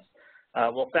process.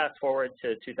 Well, fast forward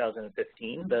to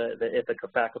 2015, the Ithaca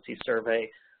faculty survey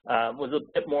was a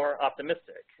bit more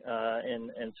optimistic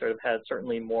and sort of had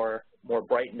certainly more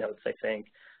bright notes, I think.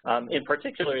 In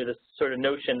particular, this sort of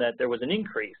notion that there was an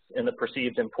increase in the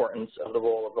perceived importance of the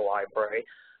role of the library,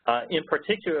 in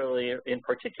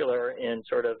particular in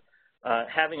sort of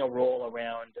having a role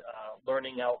around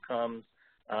learning outcomes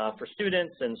for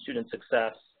students and student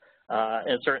success,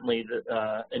 and certainly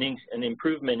an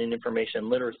improvement in information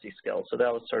literacy skills. So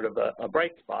that was sort of a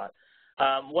bright spot.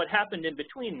 What happened in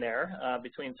between there,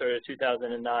 between sort of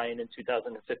 2009 and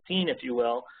 2015, if you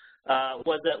will,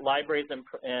 was that libraries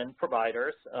and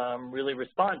providers really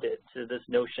responded to this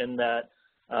notion that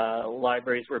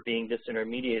libraries were being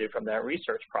disintermediated from that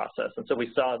research process. And so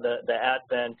we saw the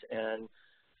advent and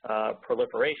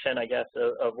proliferation, I guess,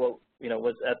 of what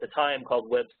was at the time called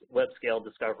web-scale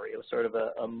discovery. It was sort of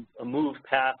a move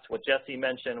past what Jesse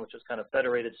mentioned, which was kind of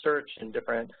federated search and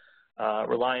different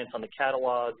reliance on the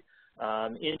catalog,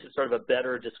 into sort of a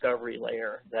better discovery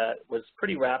layer that was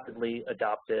pretty rapidly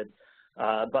adopted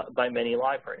by many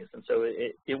libraries. And so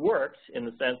it worked in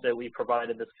the sense that we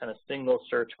provided this kind of single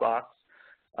search box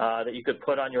that you could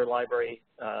put on your library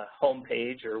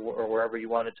homepage or wherever you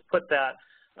wanted to put that.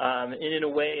 And in a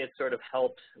way, it sort of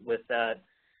helped with that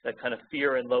kind of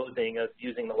fear and loathing of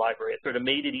using the library. It sort of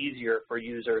made it easier for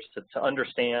users to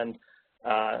understand,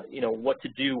 what to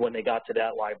do when they got to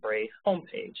that library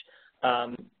homepage.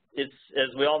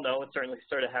 As we all know, it certainly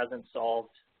sort of hasn't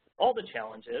solved all the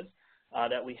challenges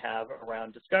that we have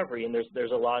around discovery, and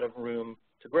there's a lot of room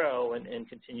to grow and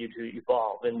continue to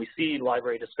evolve. And we see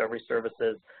library discovery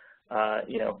services,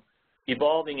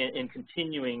 evolving and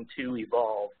continuing to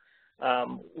evolve.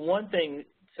 One thing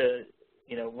to,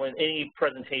 when any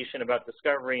presentation about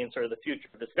discovery and sort of the future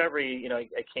of discovery,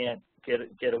 I can't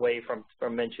get away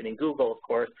from mentioning Google, of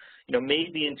course.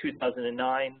 Maybe in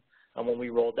 2009, when we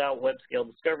rolled out web-scale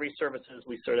discovery services,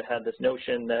 we sort of had this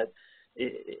notion that,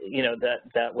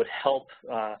 that would help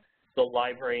the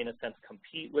library, in a sense,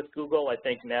 compete with Google. I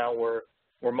think now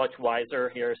we're much wiser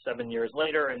here 7 years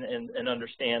later and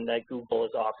understand that Google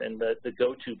is often the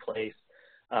go-to place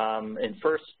and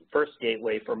first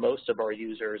gateway for most of our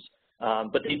users,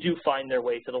 but they do find their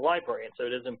way to the library. And so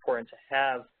it is important to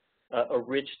have a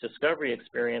rich discovery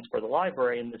experience for the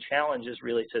library, and the challenge is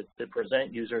really to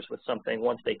present users with something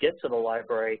once they get to the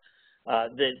library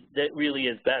that really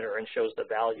is better and shows the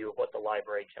value of what the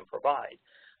library can provide.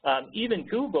 Even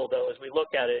Google, though, as we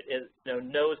look at it,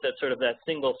 knows that sort of that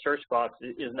single search box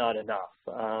is not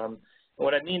enough.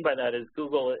 What I mean by that is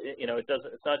Google,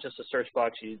 it's not just a search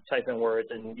box. You type in words,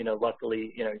 and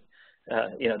luckily,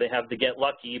 they have the get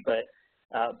lucky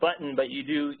button, but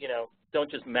you don't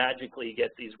just magically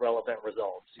get these relevant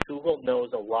results. Google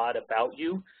knows a lot about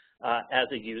you as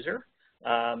a user.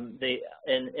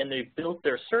 They've built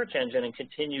their search engine and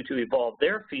continue to evolve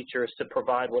their features to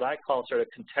provide what I call sort of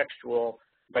contextual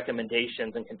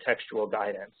recommendations and contextual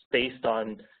guidance based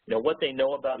on what they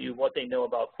know about you, what they know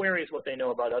about queries, what they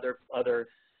know about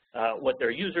what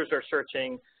their users are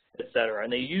searching, et cetera.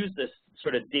 And they use this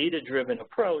sort of data-driven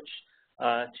approach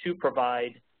to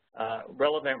provide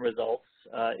relevant results,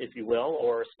 if you will,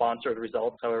 or sponsored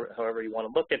results, however you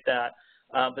want to look at that.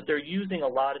 But they're using a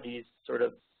lot of these sort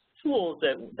of tools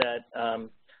that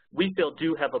we feel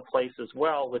do have a place as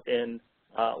well within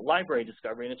library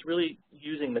discovery, and it's really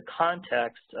using the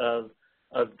context of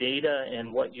data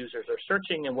and what users are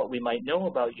searching and what we might know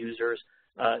about users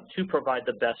to provide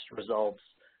the best results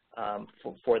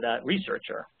for that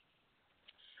researcher.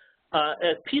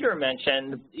 As Peter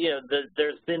mentioned,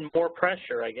 there's been more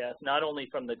pressure, I guess, not only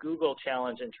from the Google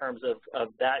challenge in terms of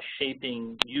that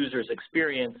shaping users'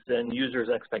 experience and users'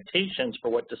 expectations for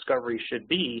what discovery should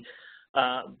be,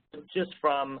 just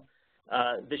from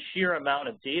the sheer amount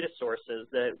of data sources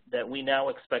that we now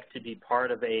expect to be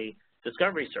part of a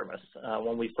discovery service.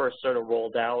 When we first sort of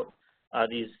rolled out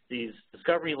these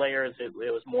discovery layers, it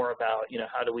was more about,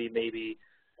 how do we maybe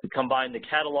combine the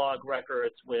catalog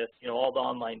records with, all the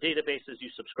online databases you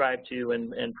subscribe to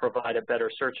and provide a better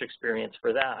search experience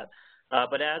for that.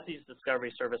 But as these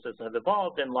discovery services have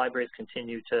evolved and libraries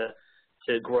continue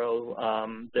to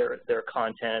grow their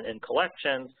content and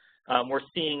collections, we're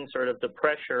seeing sort of the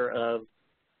pressure of,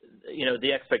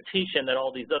 the expectation that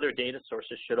all these other data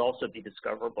sources should also be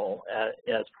discoverable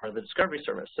as part of the discovery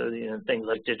service. So, things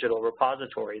like digital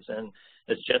repositories, and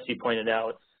as Jesse pointed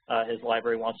out, his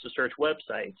library wants to search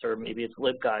websites, or maybe it's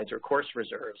LibGuides or course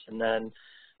reserves, and then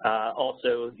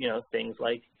also, things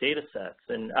like data sets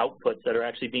and outputs that are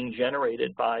actually being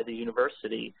generated by the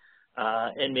university,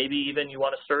 and maybe even you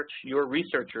want to search your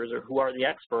researchers or who are the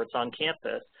experts on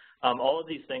campus. All of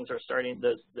these things are starting,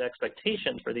 the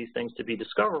expectations for these things to be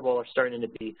discoverable are starting to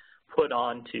be put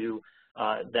onto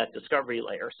that discovery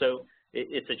layer. So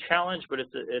it's a challenge, but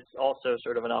it's also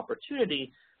sort of an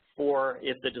opportunity for,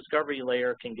 if the discovery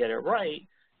layer can get it right,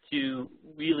 to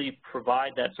really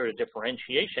provide that sort of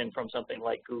differentiation from something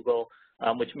like Google,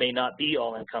 which may not be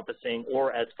all-encompassing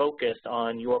or as focused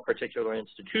on your particular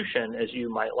institution as you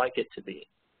might like it to be.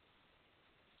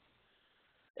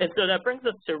 And so that brings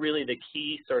us to really the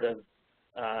key sort of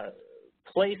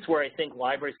place where I think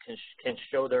libraries can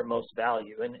show their most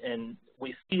value. And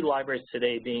we see libraries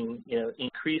today being,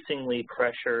 increasingly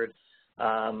pressured,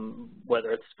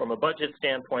 whether it's from a budget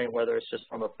standpoint, whether it's just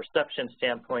from a perception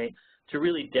standpoint, to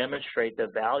really demonstrate the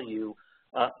value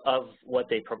of what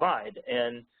they provide.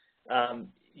 And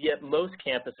yet most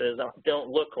campuses don't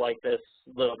look like this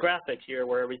little graphic here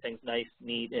where everything's nice,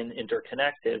 neat, and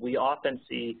interconnected. We often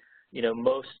see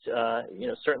most,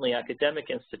 certainly academic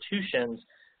institutions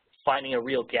finding a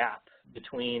real gap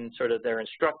between sort of their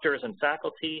instructors and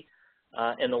faculty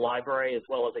in the library, as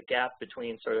well as a gap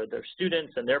between sort of their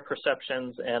students and their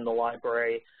perceptions and the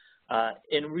library.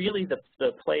 And really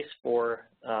the place for,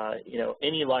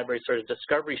 any library sort of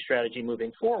discovery strategy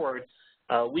moving forward,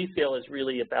 we feel is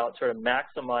really about sort of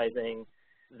maximizing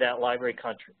that library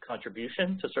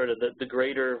contribution to sort of the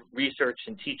greater research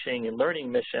and teaching and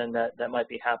learning mission that might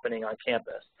be happening on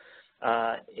campus,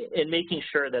 and making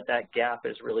sure that that gap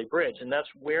is really bridged. And that's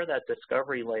where that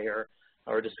discovery layer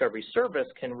or discovery service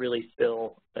can really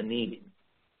fill a need.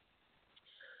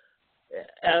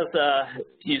 As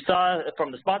you saw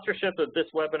from the sponsorship of this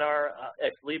webinar,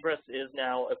 Ex Libris is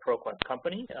now a ProQuest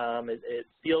company. It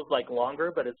feels like longer,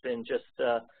 but it's been just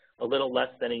a little less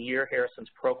than a year here since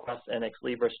ProQuest and Ex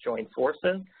Libris joined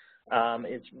forces.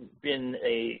 It's been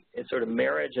a sort of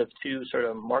marriage of two sort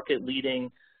of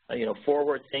market-leading,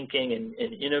 forward-thinking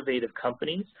and innovative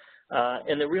companies.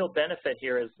 And the real benefit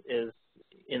here is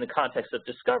in the context of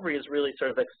discovery is really sort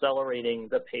of accelerating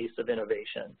the pace of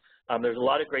innovation. There's a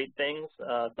lot of great things.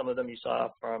 Some of them you saw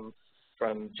from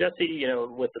Jesse,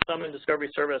 with the Summon Discovery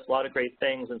Service, a lot of great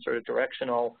things and sort of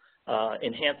directional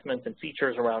enhancements and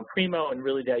features around Primo, and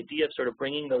really the idea of sort of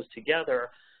bringing those together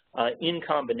in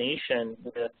combination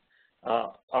with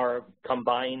our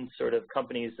combined sort of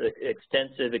company's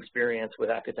extensive experience with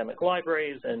academic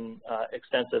libraries and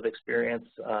extensive experience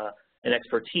and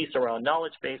expertise around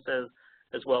knowledge bases,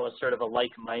 as well as sort of a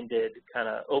like-minded kind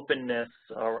of openness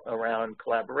around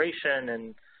collaboration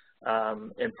and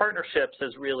and partnerships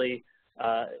has really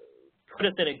put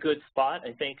us in a good spot.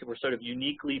 I think we're sort of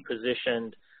uniquely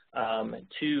positioned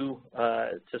to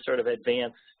sort of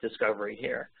advance discovery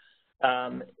here.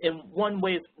 In one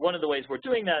of the ways we're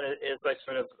doing that is by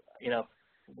sort of,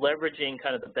 leveraging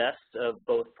kind of the best of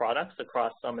both products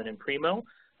across Summit and Primo,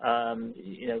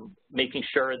 making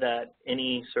sure that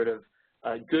any sort of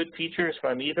good features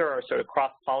from either are sort of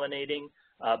cross-pollinating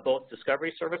both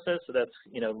discovery services. So that's,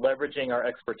 leveraging our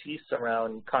expertise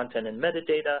around content and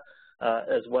metadata,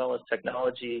 as well as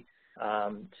technology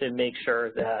to make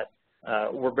sure that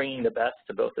we're bringing the best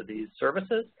to both of these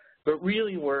services. But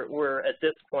really, we're at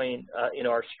this point,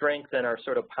 our strength and our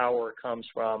sort of power comes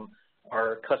from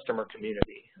our customer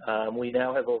community. We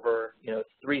now have over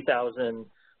 3,000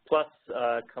 plus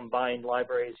combined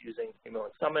libraries using Primo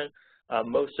and Summit.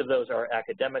 Most of those are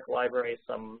academic libraries,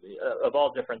 some of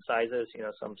all different sizes,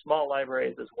 some small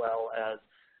libraries, as well as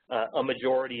a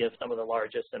majority of some of the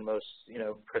largest and most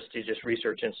prestigious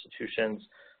research institutions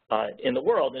in the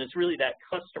world. And it's really that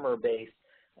customer base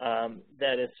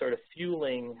that is sort of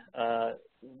fueling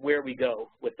where we go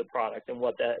with the product and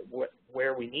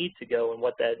where we need to go and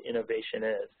what that innovation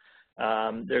is.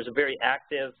 There's a very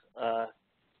active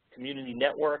community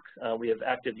network. We have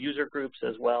active user groups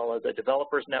as well as a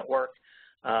developers network,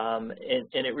 and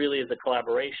it really is a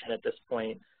collaboration at this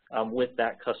point with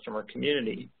that customer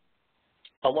community.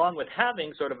 Along with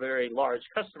having sort of a very large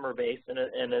customer base and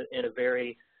a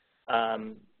very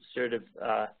sort of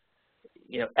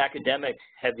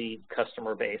academic-heavy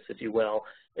customer base, if you will,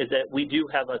 is that we do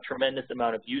have a tremendous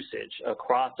amount of usage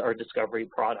across our discovery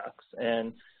products,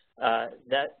 and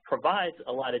that provides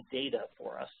a lot of data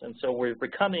for us. And so we're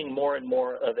becoming more and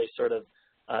more of a sort of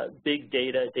big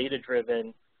data,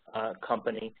 data-driven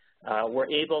company. We're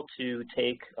able to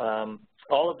take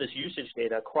all of this usage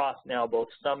data across now both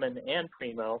Summit and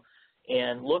Primo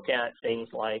and look at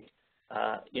things like,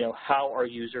 how are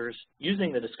users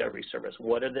using the discovery service?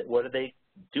 What are they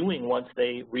doing once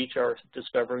they reach our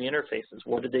discovery interfaces?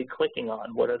 What are they clicking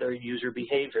on? What are their user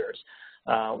behaviors?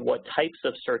 What types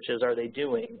of searches are they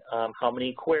doing? How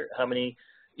many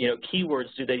keywords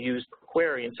do they use per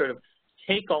query? And sort of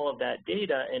take all of that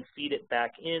data and feed it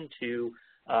back into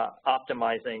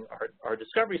optimizing our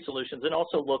discovery solutions, and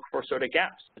also look for sort of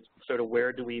gaps. Sort of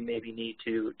where do we maybe need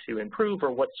to improve,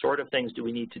 or what sort of things do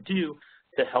we need to do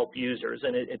to help users?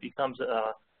 And it becomes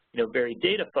very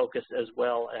data focused as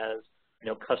well as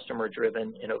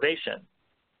customer-driven innovation.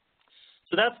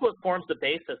 So that's what forms the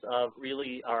basis of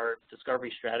really our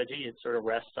discovery strategy. It sort of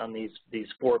rests on these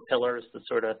four pillars: the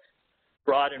sort of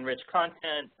broad and rich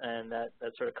content, and that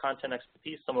sort of content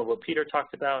expertise, some of what Peter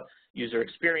talked about, user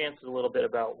experience, a little bit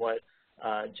about what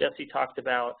Jesse talked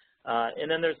about,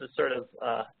 and then there's the sort of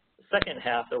second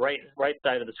half, the right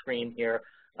side of the screen here,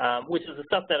 which is the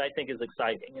stuff that I think is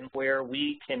exciting and where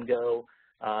we can go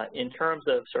in terms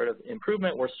of sort of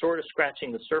improvement. We're sort of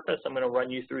scratching the surface. I'm going to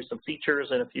run you through some features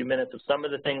in a few minutes of some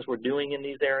of the things we're doing in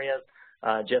these areas.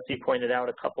 Jesse pointed out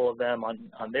a couple of them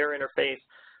on their interface.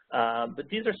 But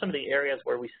these are some of the areas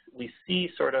where we see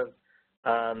sort of,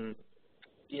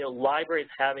 libraries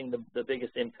having the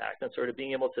biggest impact, and sort of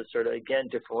being able to sort of, again,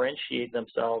 differentiate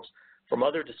themselves from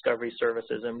other discovery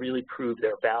services and really prove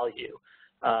their value.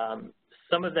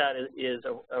 Some of that is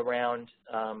around,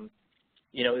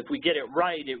 if we get it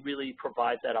right, it really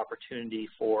provides that opportunity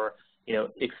for,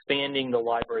 expanding the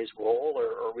library's role,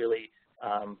 or really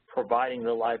providing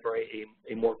the library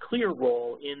a more clear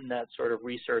role in that sort of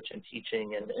research and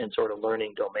teaching and sort of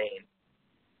learning domain.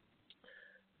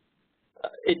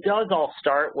 It does all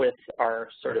start with our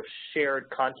sort of shared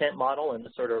content model and the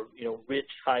sort of, rich,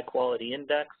 high-quality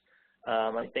index.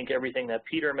 I think everything that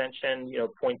Peter mentioned,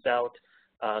 points out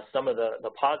some of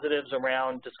the positives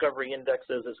around discovery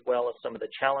indexes, as well as some of the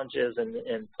challenges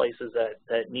and places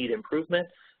that need improvement.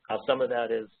 Some of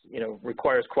that is,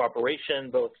 requires cooperation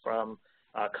both from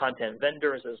content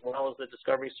vendors as well as the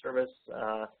discovery service.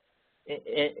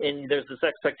 And there's this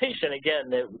expectation,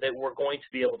 again, that we're going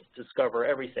to be able to discover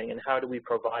everything, and how do we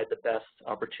provide the best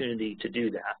opportunity to do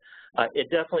that?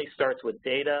 It definitely starts with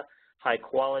data,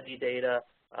 high-quality data.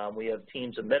 We have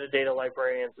teams of metadata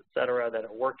librarians, et cetera, that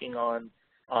are working on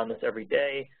this every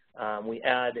day. We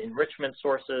add enrichment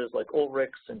sources like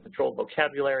Ulrichs and controlled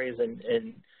vocabularies,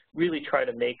 and really try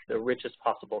to make the richest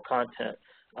possible content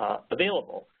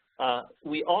available.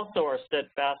 We also are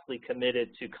steadfastly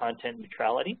committed to content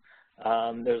neutrality.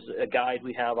 There's a guide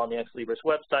we have on the Ex Libris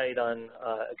website on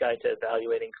a guide to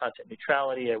evaluating content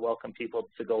neutrality. I welcome people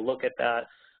to go look at that.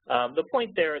 The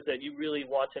point there is that you really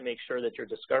want to make sure that your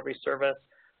discovery service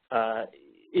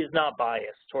is not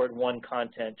biased toward one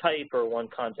content type or one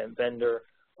content vendor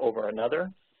over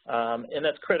another. And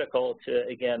that's critical to,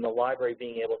 again, the library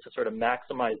being able to sort of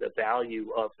maximize the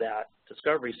value of that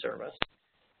discovery service.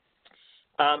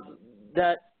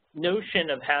 That notion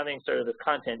of having sort of the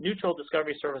content-neutral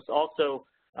discovery service also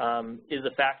is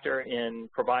a factor in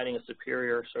providing a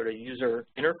superior sort of user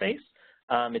interface.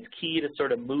 It's key to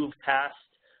sort of move past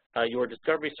your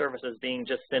discovery service as being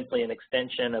just simply an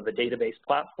extension of a database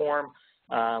platform.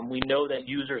 We know that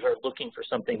users are looking for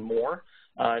something more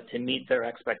to meet their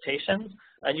expectations.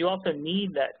 And you also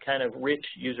need that kind of rich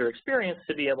user experience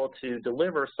to be able to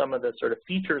deliver some of the sort of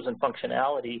features and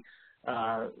functionality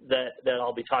that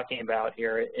I'll be talking about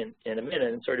here in a minute,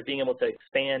 and sort of being able to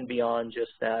expand beyond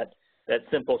just that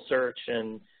simple search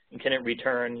and can it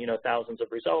return, you know, thousands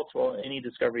of results. Well, any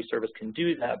discovery service can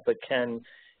do that, but can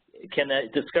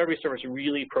that discovery service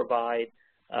really provide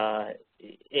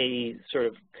a sort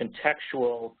of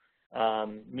contextual,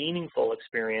 meaningful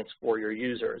experience for your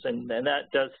users? And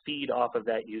that does feed off of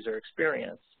that user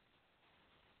experience.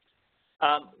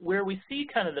 Where we see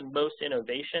kind of the most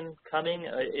innovation coming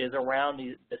is around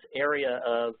this area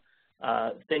of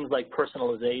things like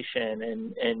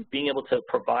personalization and being able to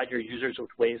provide your users with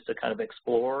ways to kind of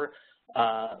explore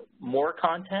more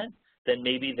content than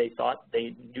maybe they thought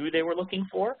they knew they were looking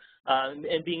for,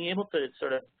 and being able to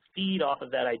sort of feed off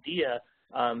of that idea,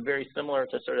 very similar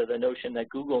to sort of the notion that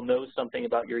Google knows something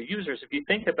about your users. If you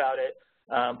think about it,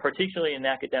 particularly in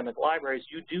academic libraries,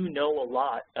 you do know a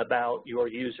lot about your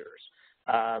users.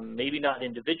 Maybe not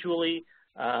individually,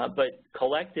 but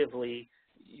collectively,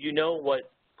 you know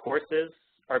what courses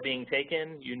are being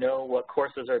taken, you know what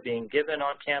courses are being given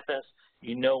on campus,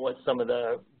 you know what some of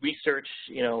the research,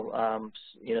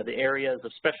 the areas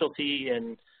of specialty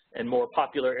and more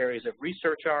popular areas of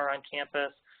research are on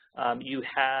campus. You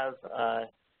have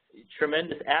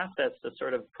tremendous assets to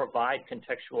sort of provide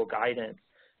contextual guidance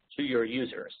to your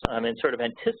users and sort of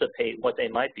anticipate what they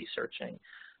might be searching.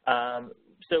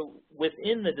 So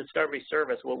within the discovery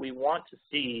service, what we want to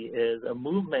see is a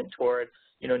movement toward,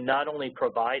 not only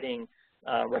providing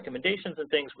recommendations and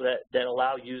things that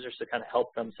allow users to kind of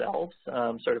help themselves,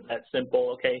 sort of that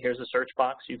simple, okay, here's a search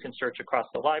box, you can search across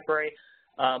the library,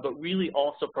 but really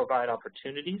also provide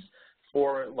opportunities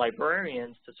for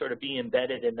librarians to sort of be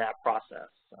embedded in that process.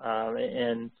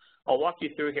 And I'll walk you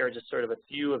through here just sort of a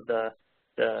few of the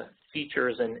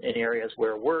features and areas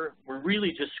where we're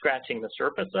really just scratching the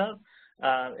surface of.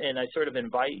 And I sort of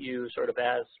invite you sort of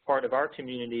as part of our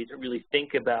community to really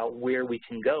think about where we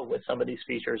can go with some of these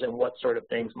features and what sort of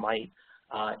things might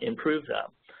improve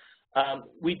them.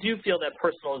 We do feel that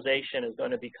personalization is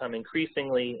going to become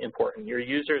increasingly important. Your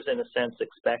users, in a sense,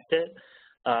 expect it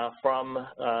from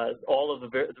all of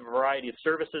the variety of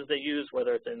services they use,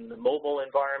 whether it's in the mobile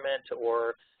environment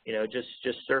or, just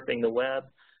surfing the web.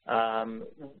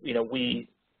 We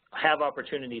have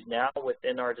opportunities now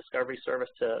within our discovery service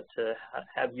to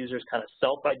have users kind of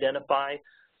self-identify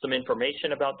some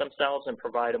information about themselves and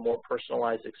provide a more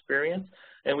personalized experience.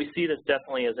 And we see this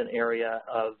definitely as an area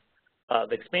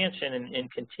of expansion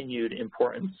and continued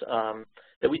importance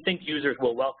that we think users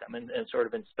will welcome and sort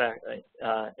of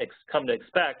come to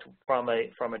expect from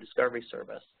a discovery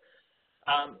service.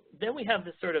 Then we have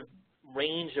this sort of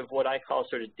range of what I call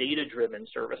sort of data-driven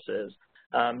services.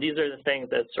 These are the things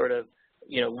that sort of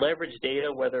leverage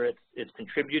data, whether it's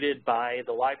contributed by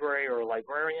the library or a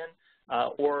librarian,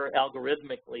 or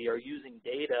algorithmically are using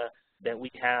data that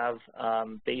we have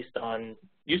based on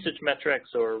usage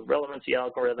metrics or relevancy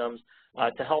algorithms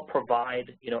to help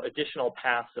provide, additional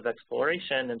paths of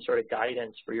exploration and sort of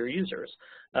guidance for your users.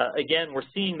 Again, we're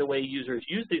seeing the way users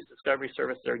use these discovery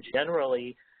services are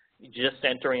generally just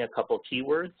entering a couple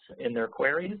keywords in their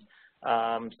queries.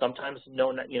 Sometimes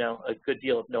a good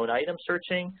deal of known item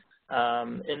searching.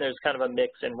 And there's kind of a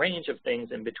mix and range of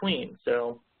things in between.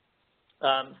 So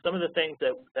some of the things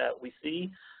that we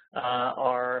see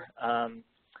are a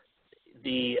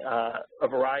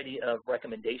variety of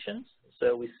recommendations.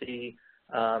 So we see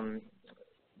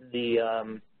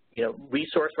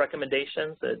resource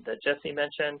recommendations that Jesse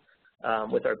mentioned.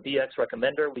 With our BX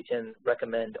Recommender, we can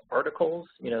recommend articles.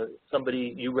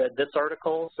 You read this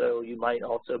article, so you might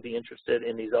also be interested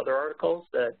in these other articles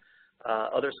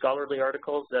other scholarly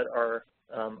articles that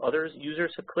other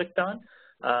users have clicked on.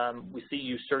 We see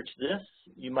you search this.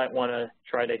 You might want to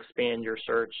try to expand your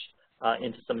search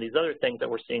into some of these other things that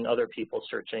we're seeing other people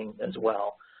searching as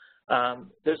well.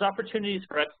 There's opportunities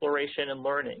for exploration and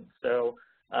learning. So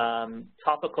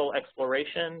topical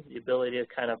exploration, the ability to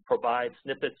kind of provide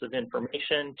snippets of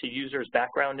information to users,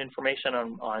 background information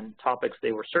on topics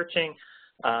they were searching,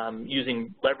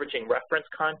 leveraging reference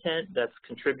content that's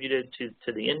contributed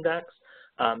to the index,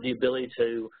 the ability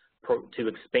to to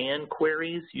expand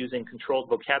queries using controlled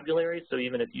vocabularies. So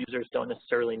even if users don't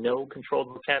necessarily know controlled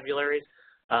vocabularies,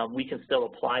 we can still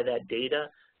apply that data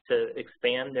to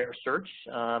expand their search,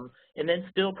 and then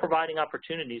still providing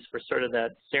opportunities for sort of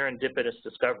that serendipitous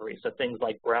discovery. So things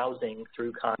like browsing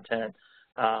through content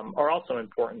are also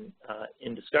important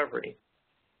in discovery.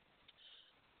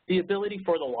 The ability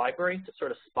for the library to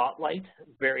sort of spotlight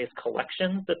various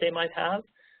collections that they might have,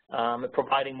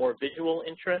 providing more visual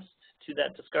interest to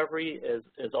that discovery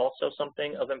is also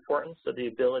something of importance. So the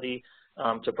ability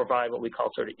to provide what we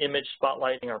call sort of image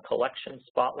spotlighting or collection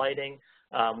spotlighting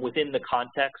within the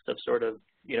context of sort of,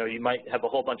 you might have a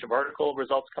whole bunch of article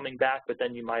results coming back, but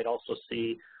then you might also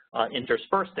see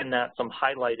interspersed in that some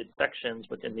highlighted sections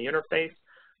within the interface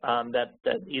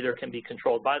that either can be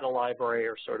controlled by the library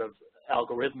or sort of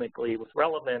algorithmically with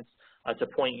relevance to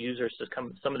point users to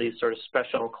some of these sort of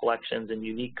special collections and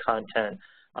unique content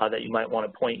that you might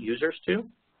want to point users to.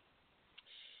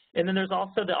 And then there's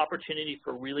also the opportunity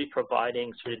for really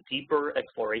providing sort of deeper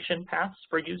exploration paths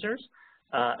for users.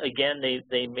 Again,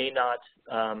 they may not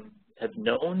have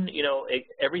known,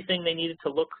 everything they needed to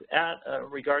look at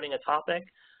regarding a topic,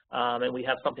 and we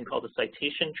have something called the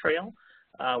citation trail,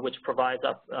 which provides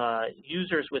up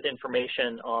users with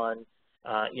information on,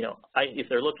 if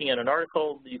they're looking at an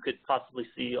article, you could possibly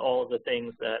see all of the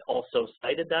things that also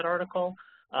cited that article,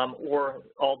 or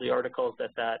all the articles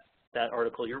that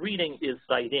article you're reading is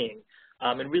citing,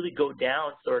 and really go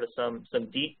down sort of some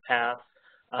deep paths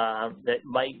that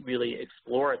might really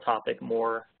explore a topic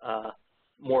more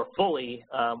fully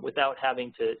without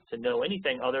having to know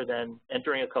anything other than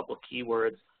entering a couple of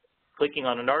keywords, clicking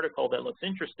on an article that looks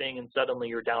interesting, and suddenly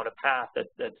you're down a path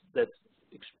that's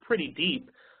pretty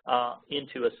deep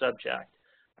into a subject.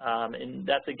 And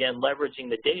that's, again, leveraging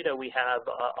the data we have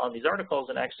on these articles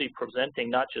and actually presenting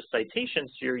not just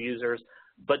citations to your users,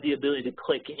 but the ability to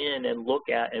click in and look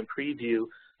at and preview,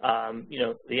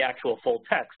 the actual full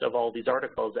text of all these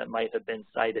articles that might have been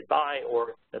cited by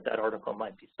or that article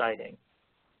might be citing.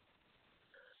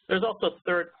 There's also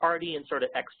third-party and sort of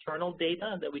external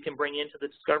data that we can bring into the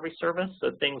discovery service,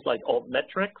 so things like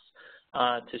altmetrics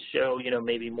to show,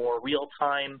 maybe more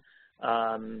real-time,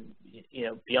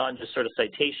 beyond just sort of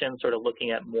citations, sort of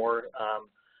looking at more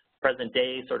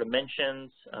present-day sort of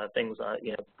mentions, things,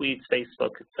 tweets,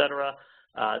 Facebook, et cetera.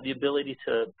 The ability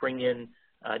to bring in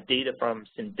data from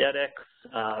synthetics,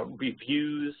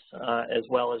 reviews, as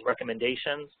well as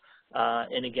recommendations,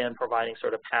 and again, providing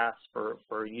sort of paths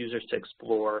for users to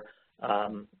explore,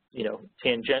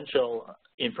 tangential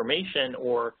information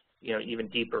or, even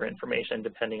deeper information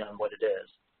depending on what it is.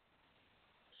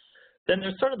 Then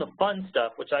there's sort of the fun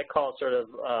stuff, which I call sort of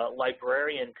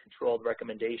librarian-controlled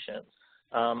recommendations.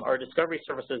 Our discovery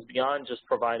services, beyond just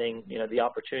providing, the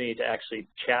opportunity to actually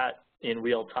chat in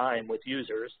real time with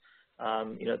users,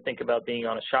 think about being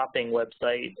on a shopping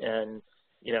website and,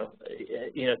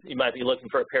 you might be looking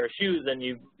for a pair of shoes and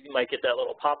you might get that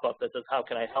little pop-up that says, how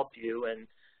can I help you? And,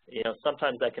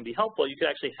 sometimes that can be helpful. You could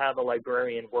actually have a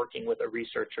librarian working with a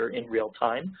researcher in real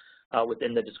time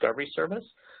within the discovery service.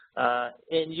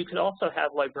 And you could also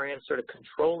have librarians sort of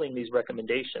controlling these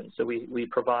recommendations. So we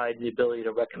provide the ability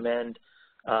to recommend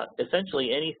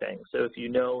essentially anything. So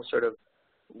if sort of,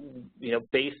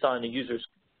 based on the user's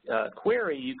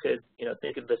query, you could,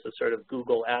 think of this as sort of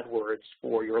Google AdWords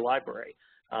for your library.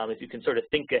 If you can sort of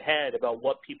think ahead about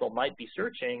what people might be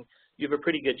searching, you have a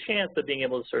pretty good chance of being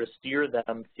able to sort of steer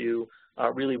them to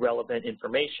really relevant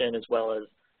information, as well as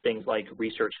things like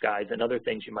research guides and other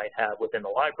things you might have within the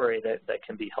library that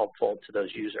can be helpful to those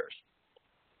users.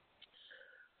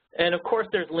 And of course,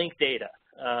 there's linked data.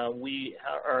 We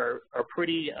are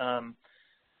pretty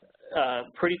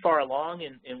far along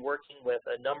in working with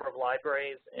a number of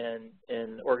libraries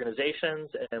and organizations,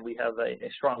 and we have a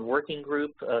strong working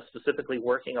group specifically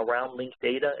working around linked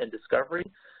data and discovery.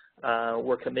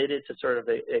 We're committed to sort of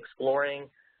exploring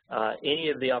any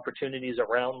of the opportunities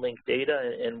around linked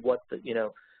data and what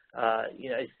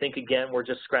I think, again, we're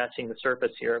just scratching the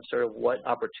surface here of sort of what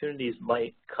opportunities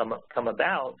might come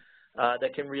about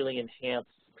that can really enhance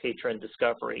patron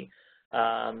discovery.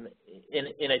 And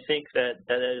I think that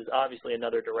is obviously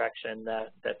another direction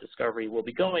that discovery will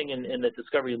be going, and the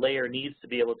discovery layer needs to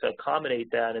be able to accommodate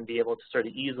that and be able to sort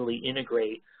of easily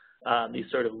integrate these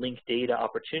sort of linked data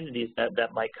opportunities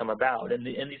that might come about. And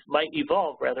these might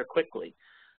evolve rather quickly.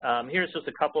 Here's just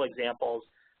a couple examples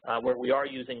where we are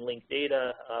using linked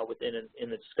data in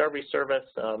the discovery service.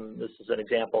 This is an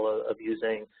example of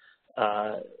using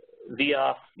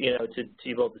VIAF, to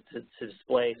be able to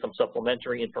display some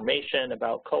supplementary information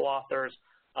about co-authors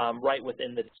right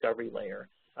within the discovery layer.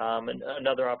 And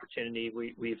another opportunity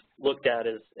we've looked at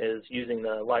is using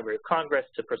the Library of Congress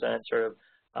to present sort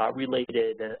of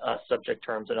related subject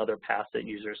terms and other paths that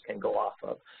users can go off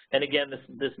of. And again,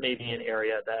 this may be an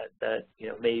area that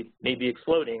may be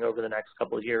exploding over the next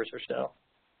couple of years or so.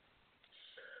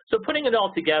 So putting it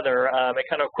all together, I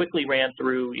kind of quickly ran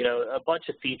through a bunch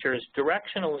of features.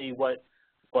 Directionally, what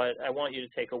I want you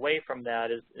to take away from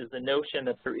that is the notion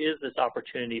that there is this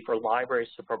opportunity for libraries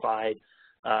to provide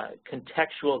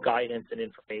contextual guidance and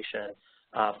information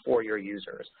for your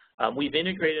users. We've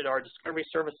integrated our discovery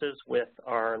services with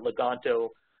our Leganto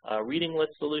reading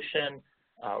list solution,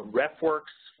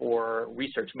 RefWorks for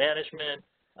research management,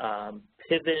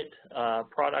 Pivot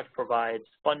product provides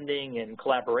funding and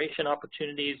collaboration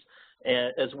opportunities,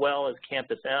 as well as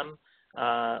Campus M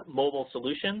mobile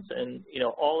solutions. And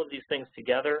all of these things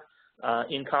together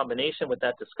in combination with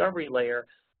that discovery layer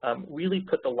really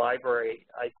put the library,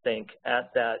 I think,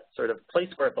 at that sort of place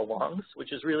where it belongs,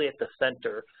 which is really at the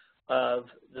center of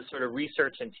the sort of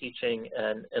research and teaching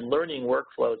and learning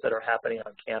workflows that are happening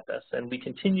on campus. And we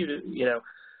continue to,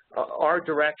 our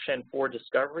direction for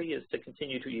discovery is to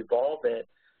continue to evolve it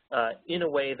in a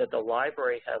way that the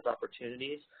library has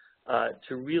opportunities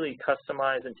to really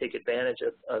customize and take advantage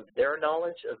of their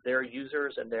knowledge, of their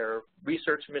users and their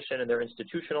research mission and their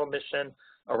institutional mission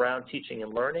around teaching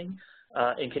and learning,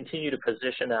 and continue to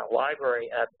position that library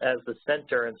as the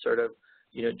center and sort of,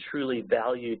 truly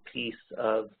valued piece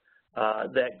of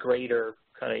that greater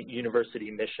kind of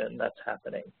university mission that's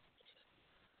happening.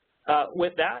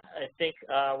 With that, I think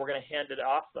we're going to hand it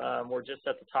off. We're just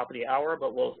at the top of the hour,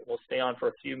 but we'll stay on for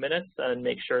a few minutes and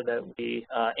make sure that we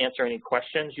answer any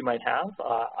questions you might have,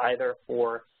 either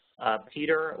for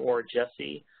Peter or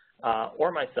Jesse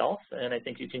or myself. And I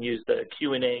think you can use the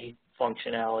Q&A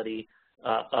functionality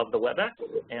of the WebEx.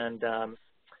 And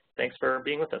thanks for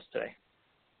being with us today.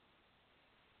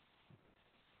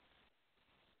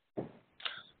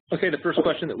 Okay, the first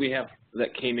question that we have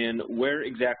that came in, where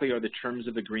exactly are the terms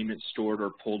of agreement stored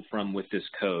or pulled from with this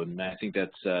code? And I think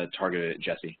that's targeted at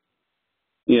Jesse.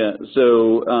 Yeah,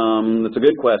 so that's a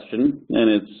good question,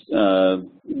 and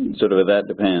it's sort of a that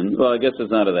depends. Well, I guess it's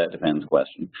not a that depends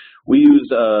question. We use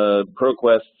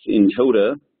ProQuest's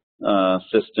Intoda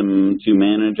system to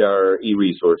manage our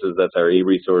e-resources. That's our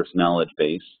e-resource knowledge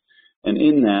base. And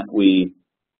in that, we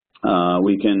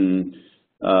can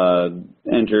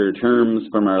enter terms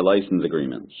from our license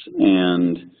agreements.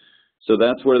 And so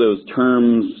that's where those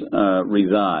terms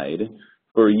reside.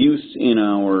 For use in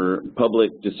our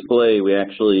public display, we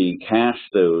actually cache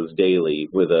those daily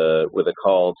with a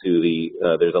call to the,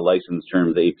 there's a license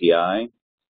terms API.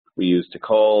 We use to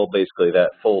call basically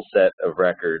that full set of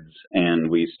records, and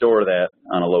we store that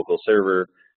on a local server,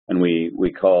 and we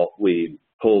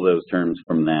pull those terms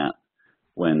from that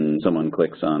when someone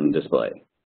clicks on display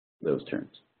those terms.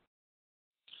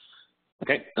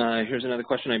 Okay, here's another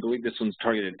question. I believe this one's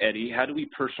targeted at Eddie. How do we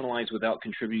personalize without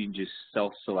contributing to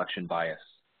self-selection bias?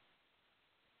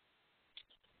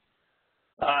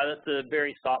 That's a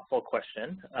very thoughtful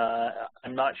question.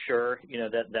 I'm not sure,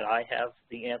 that I have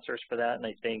the answers for that. And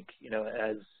I think,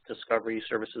 as discovery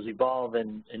services evolve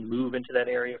and move into that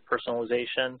area of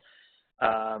personalization,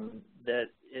 that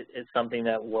it's something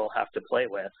that we'll have to play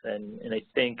with. And I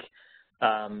think,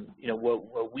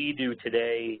 what we do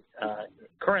today,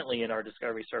 currently in our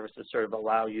discovery services, sort of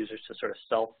allow users to sort of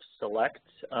self-select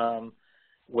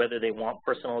whether they want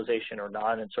personalization or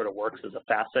not, and sort of works as a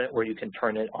facet where you can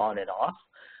turn it on and off.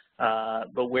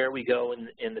 But where we go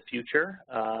in the future,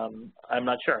 I'm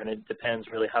not sure, and it depends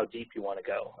really how deep you want to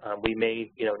go. We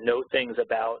may, know things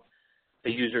about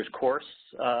the user's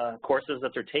courses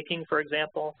that they're taking, for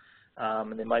example.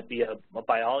 And they might be a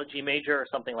biology major or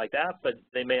something like that, but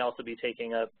they may also be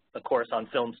taking a course on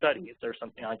film studies or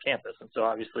something on campus. And so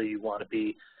obviously you want to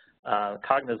be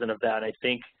cognizant of that. I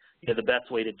think the best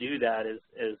way to do that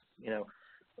is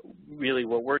really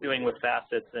what we're doing with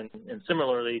facets, and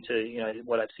similarly to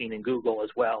what I've seen in Google as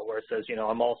well, where it says,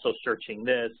 I'm also searching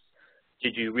this.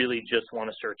 Did you really just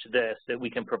want to search this? That we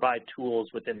can provide tools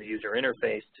within the user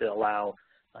interface to allow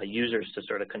users to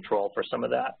sort of control for some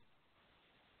of that.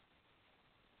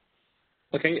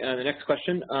 Okay, the next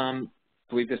question, I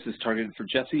believe this is targeted for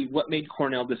Jesse. What made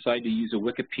Cornell decide to use a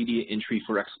Wikipedia entry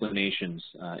for explanations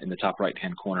in the top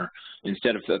right-hand corner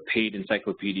instead of a paid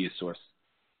encyclopedia source?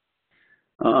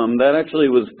 That actually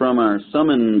was from our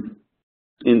Summon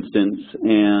instance,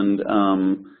 and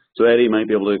so Eddie might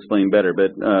be able to explain better,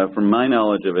 but from my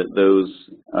knowledge of it,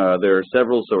 there are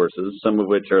several sources, some of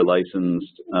which are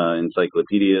licensed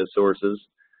encyclopedia sources.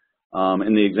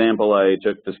 And the example I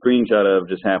took the screenshot of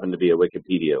just happened to be a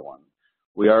Wikipedia one.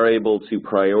 We are able to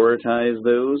prioritize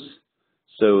those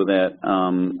so that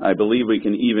I believe we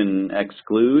can even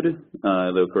exclude,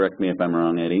 though correct me if I'm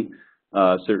wrong, Eddie,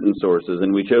 certain sources.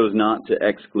 And we chose not to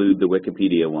exclude the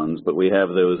Wikipedia ones, but we have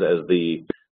those as the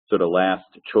sort of last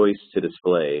choice to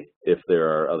display if there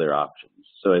are other options.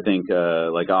 So I think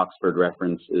like Oxford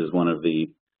reference is one of the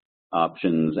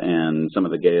options, and some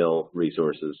of the Gale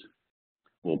resources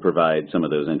will provide some of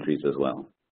those entries as well.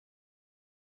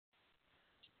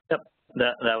 Yep,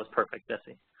 that was perfect,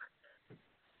 Jesse.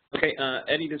 Okay,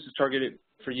 Eddie, this is targeted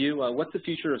for you. What's the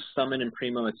future of Summon and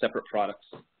Primo as separate products?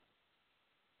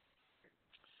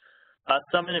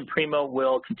 Summon and Primo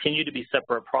will continue to be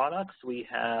separate products. We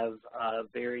have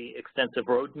very extensive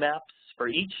roadmaps for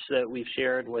each that we've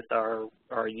shared with our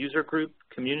user group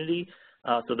community.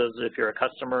 So those, if you're a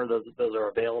customer, those are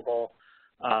available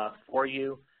for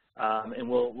you. And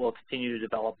we'll continue to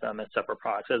develop them as separate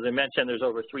products. As I mentioned, there's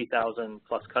over 3,000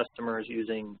 plus customers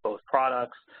using both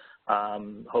products.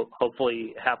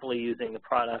 Hopefully happily using the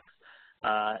products,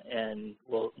 and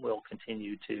we'll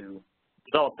continue to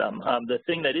develop them. The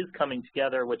thing that is coming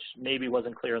together, which maybe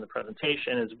wasn't clear in the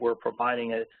presentation, is we're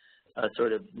providing a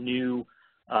sort of new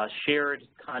shared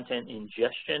content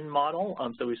ingestion model.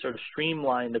 So we sort of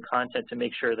streamline the content to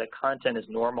make sure that content is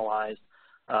normalized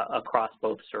across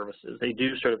both services. They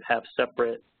do sort of have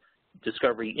separate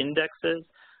discovery indexes,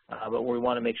 but we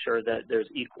want to make sure that there's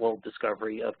equal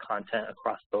discovery of content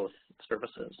across both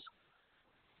services.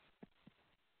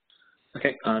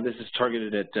 Okay, this is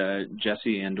targeted at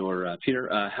Jesse and or Peter.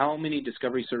 How many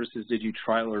discovery services did you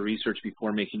trial or research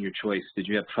before making your choice? Did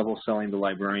you have trouble selling the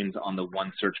librarians on the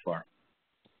one search bar?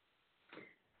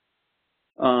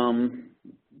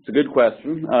 It's a good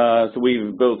question. So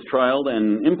we've both trialed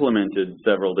and implemented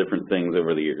several different things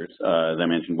over the years. As I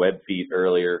mentioned, WebFeet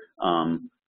earlier,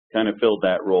 kind of filled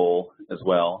that role as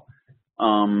well.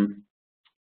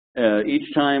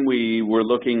 Each time we were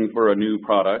looking for a new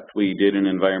product, we did an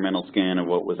environmental scan of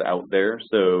what was out there.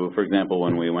 So, for example,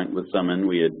 when we went with Summon,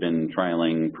 we had been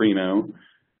trialing Primo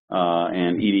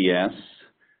and EDS,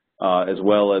 as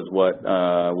well as what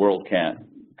WorldCat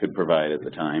could provide at the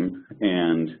time.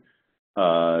 And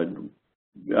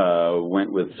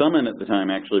went with Summon at the time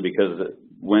actually because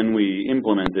when we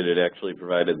implemented it, actually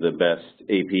provided the best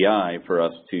API for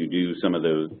us to do some of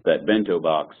that bento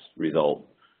box result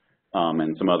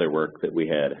and some other work that we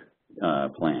had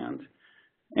planned.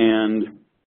 And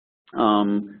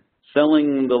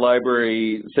selling the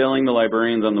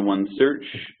librarians on the one search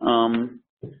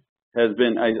has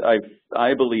been,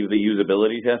 I believe the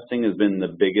usability testing has been the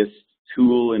biggest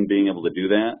tool in being able to do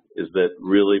that, is that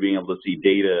really being able to see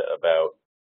data about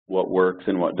what works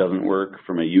and what doesn't work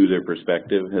from a user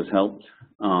perspective has helped.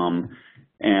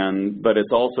 But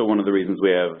it's also one of the reasons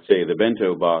we have, say, the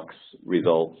bento box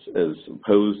results as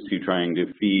opposed to trying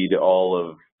to feed all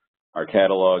of our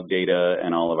catalog data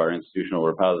and all of our institutional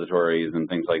repositories and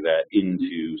things like that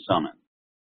into Summon.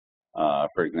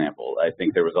 For example, I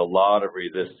think there was a lot of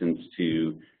resistance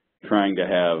to trying to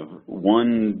have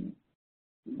one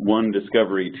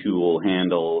discovery tool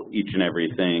handle each and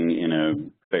everything in a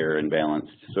fair and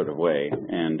balanced sort of way.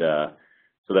 And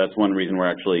so that's one reason we're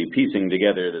actually piecing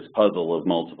together this puzzle of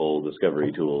multiple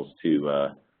discovery tools to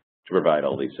provide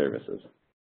all these services.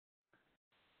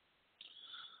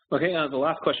 Okay, the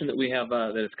last question that we have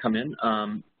that has come in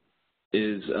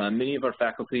is many of our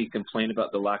faculty complain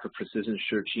about the lack of precision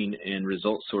searching and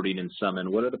result sorting in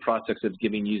Summon. What are the prospects of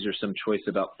giving users some choice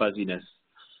about fuzziness,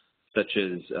 such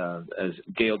as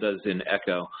Gale does in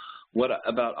Echo? What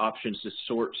about options to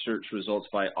sort search results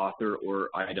by author or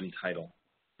item title?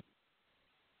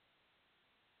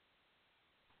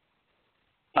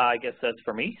 I guess that's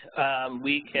for me.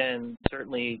 We can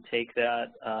certainly take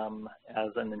that as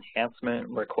an enhancement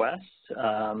request.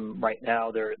 Right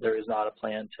now, there is not a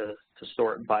plan to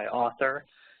sort by author,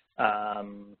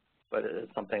 but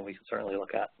it's something we can certainly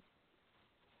look at.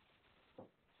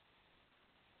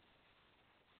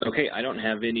 Okay, I don't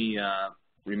have any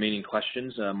remaining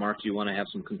questions. Mark, do you want to have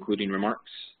some concluding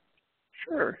remarks?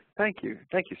 Sure. Thank you.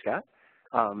 Thank you, Scott.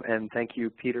 And thank you,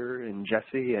 Peter and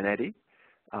Jesse and Eddie.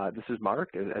 This is Mark,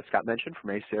 as Scott mentioned, from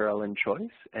ACRL and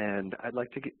Choice, and I'd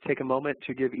like to take a moment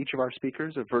to give each of our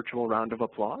speakers a virtual round of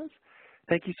applause.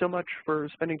 Thank you so much for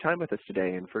spending time with us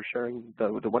today and for sharing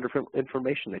the wonderful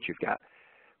information that you've got.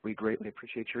 We greatly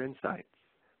appreciate your insights.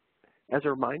 As a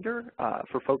reminder,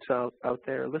 for folks out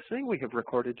there listening, we have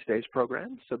recorded today's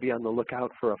program, so be on the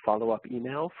lookout for a follow-up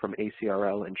email from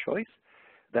ACRL and Choice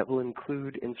that will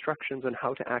include instructions on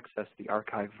how to access the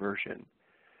archived version.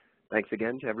 Thanks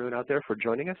again to everyone out there for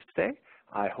joining us today.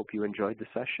 I hope you enjoyed the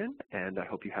session, and I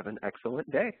hope you have an excellent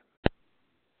day.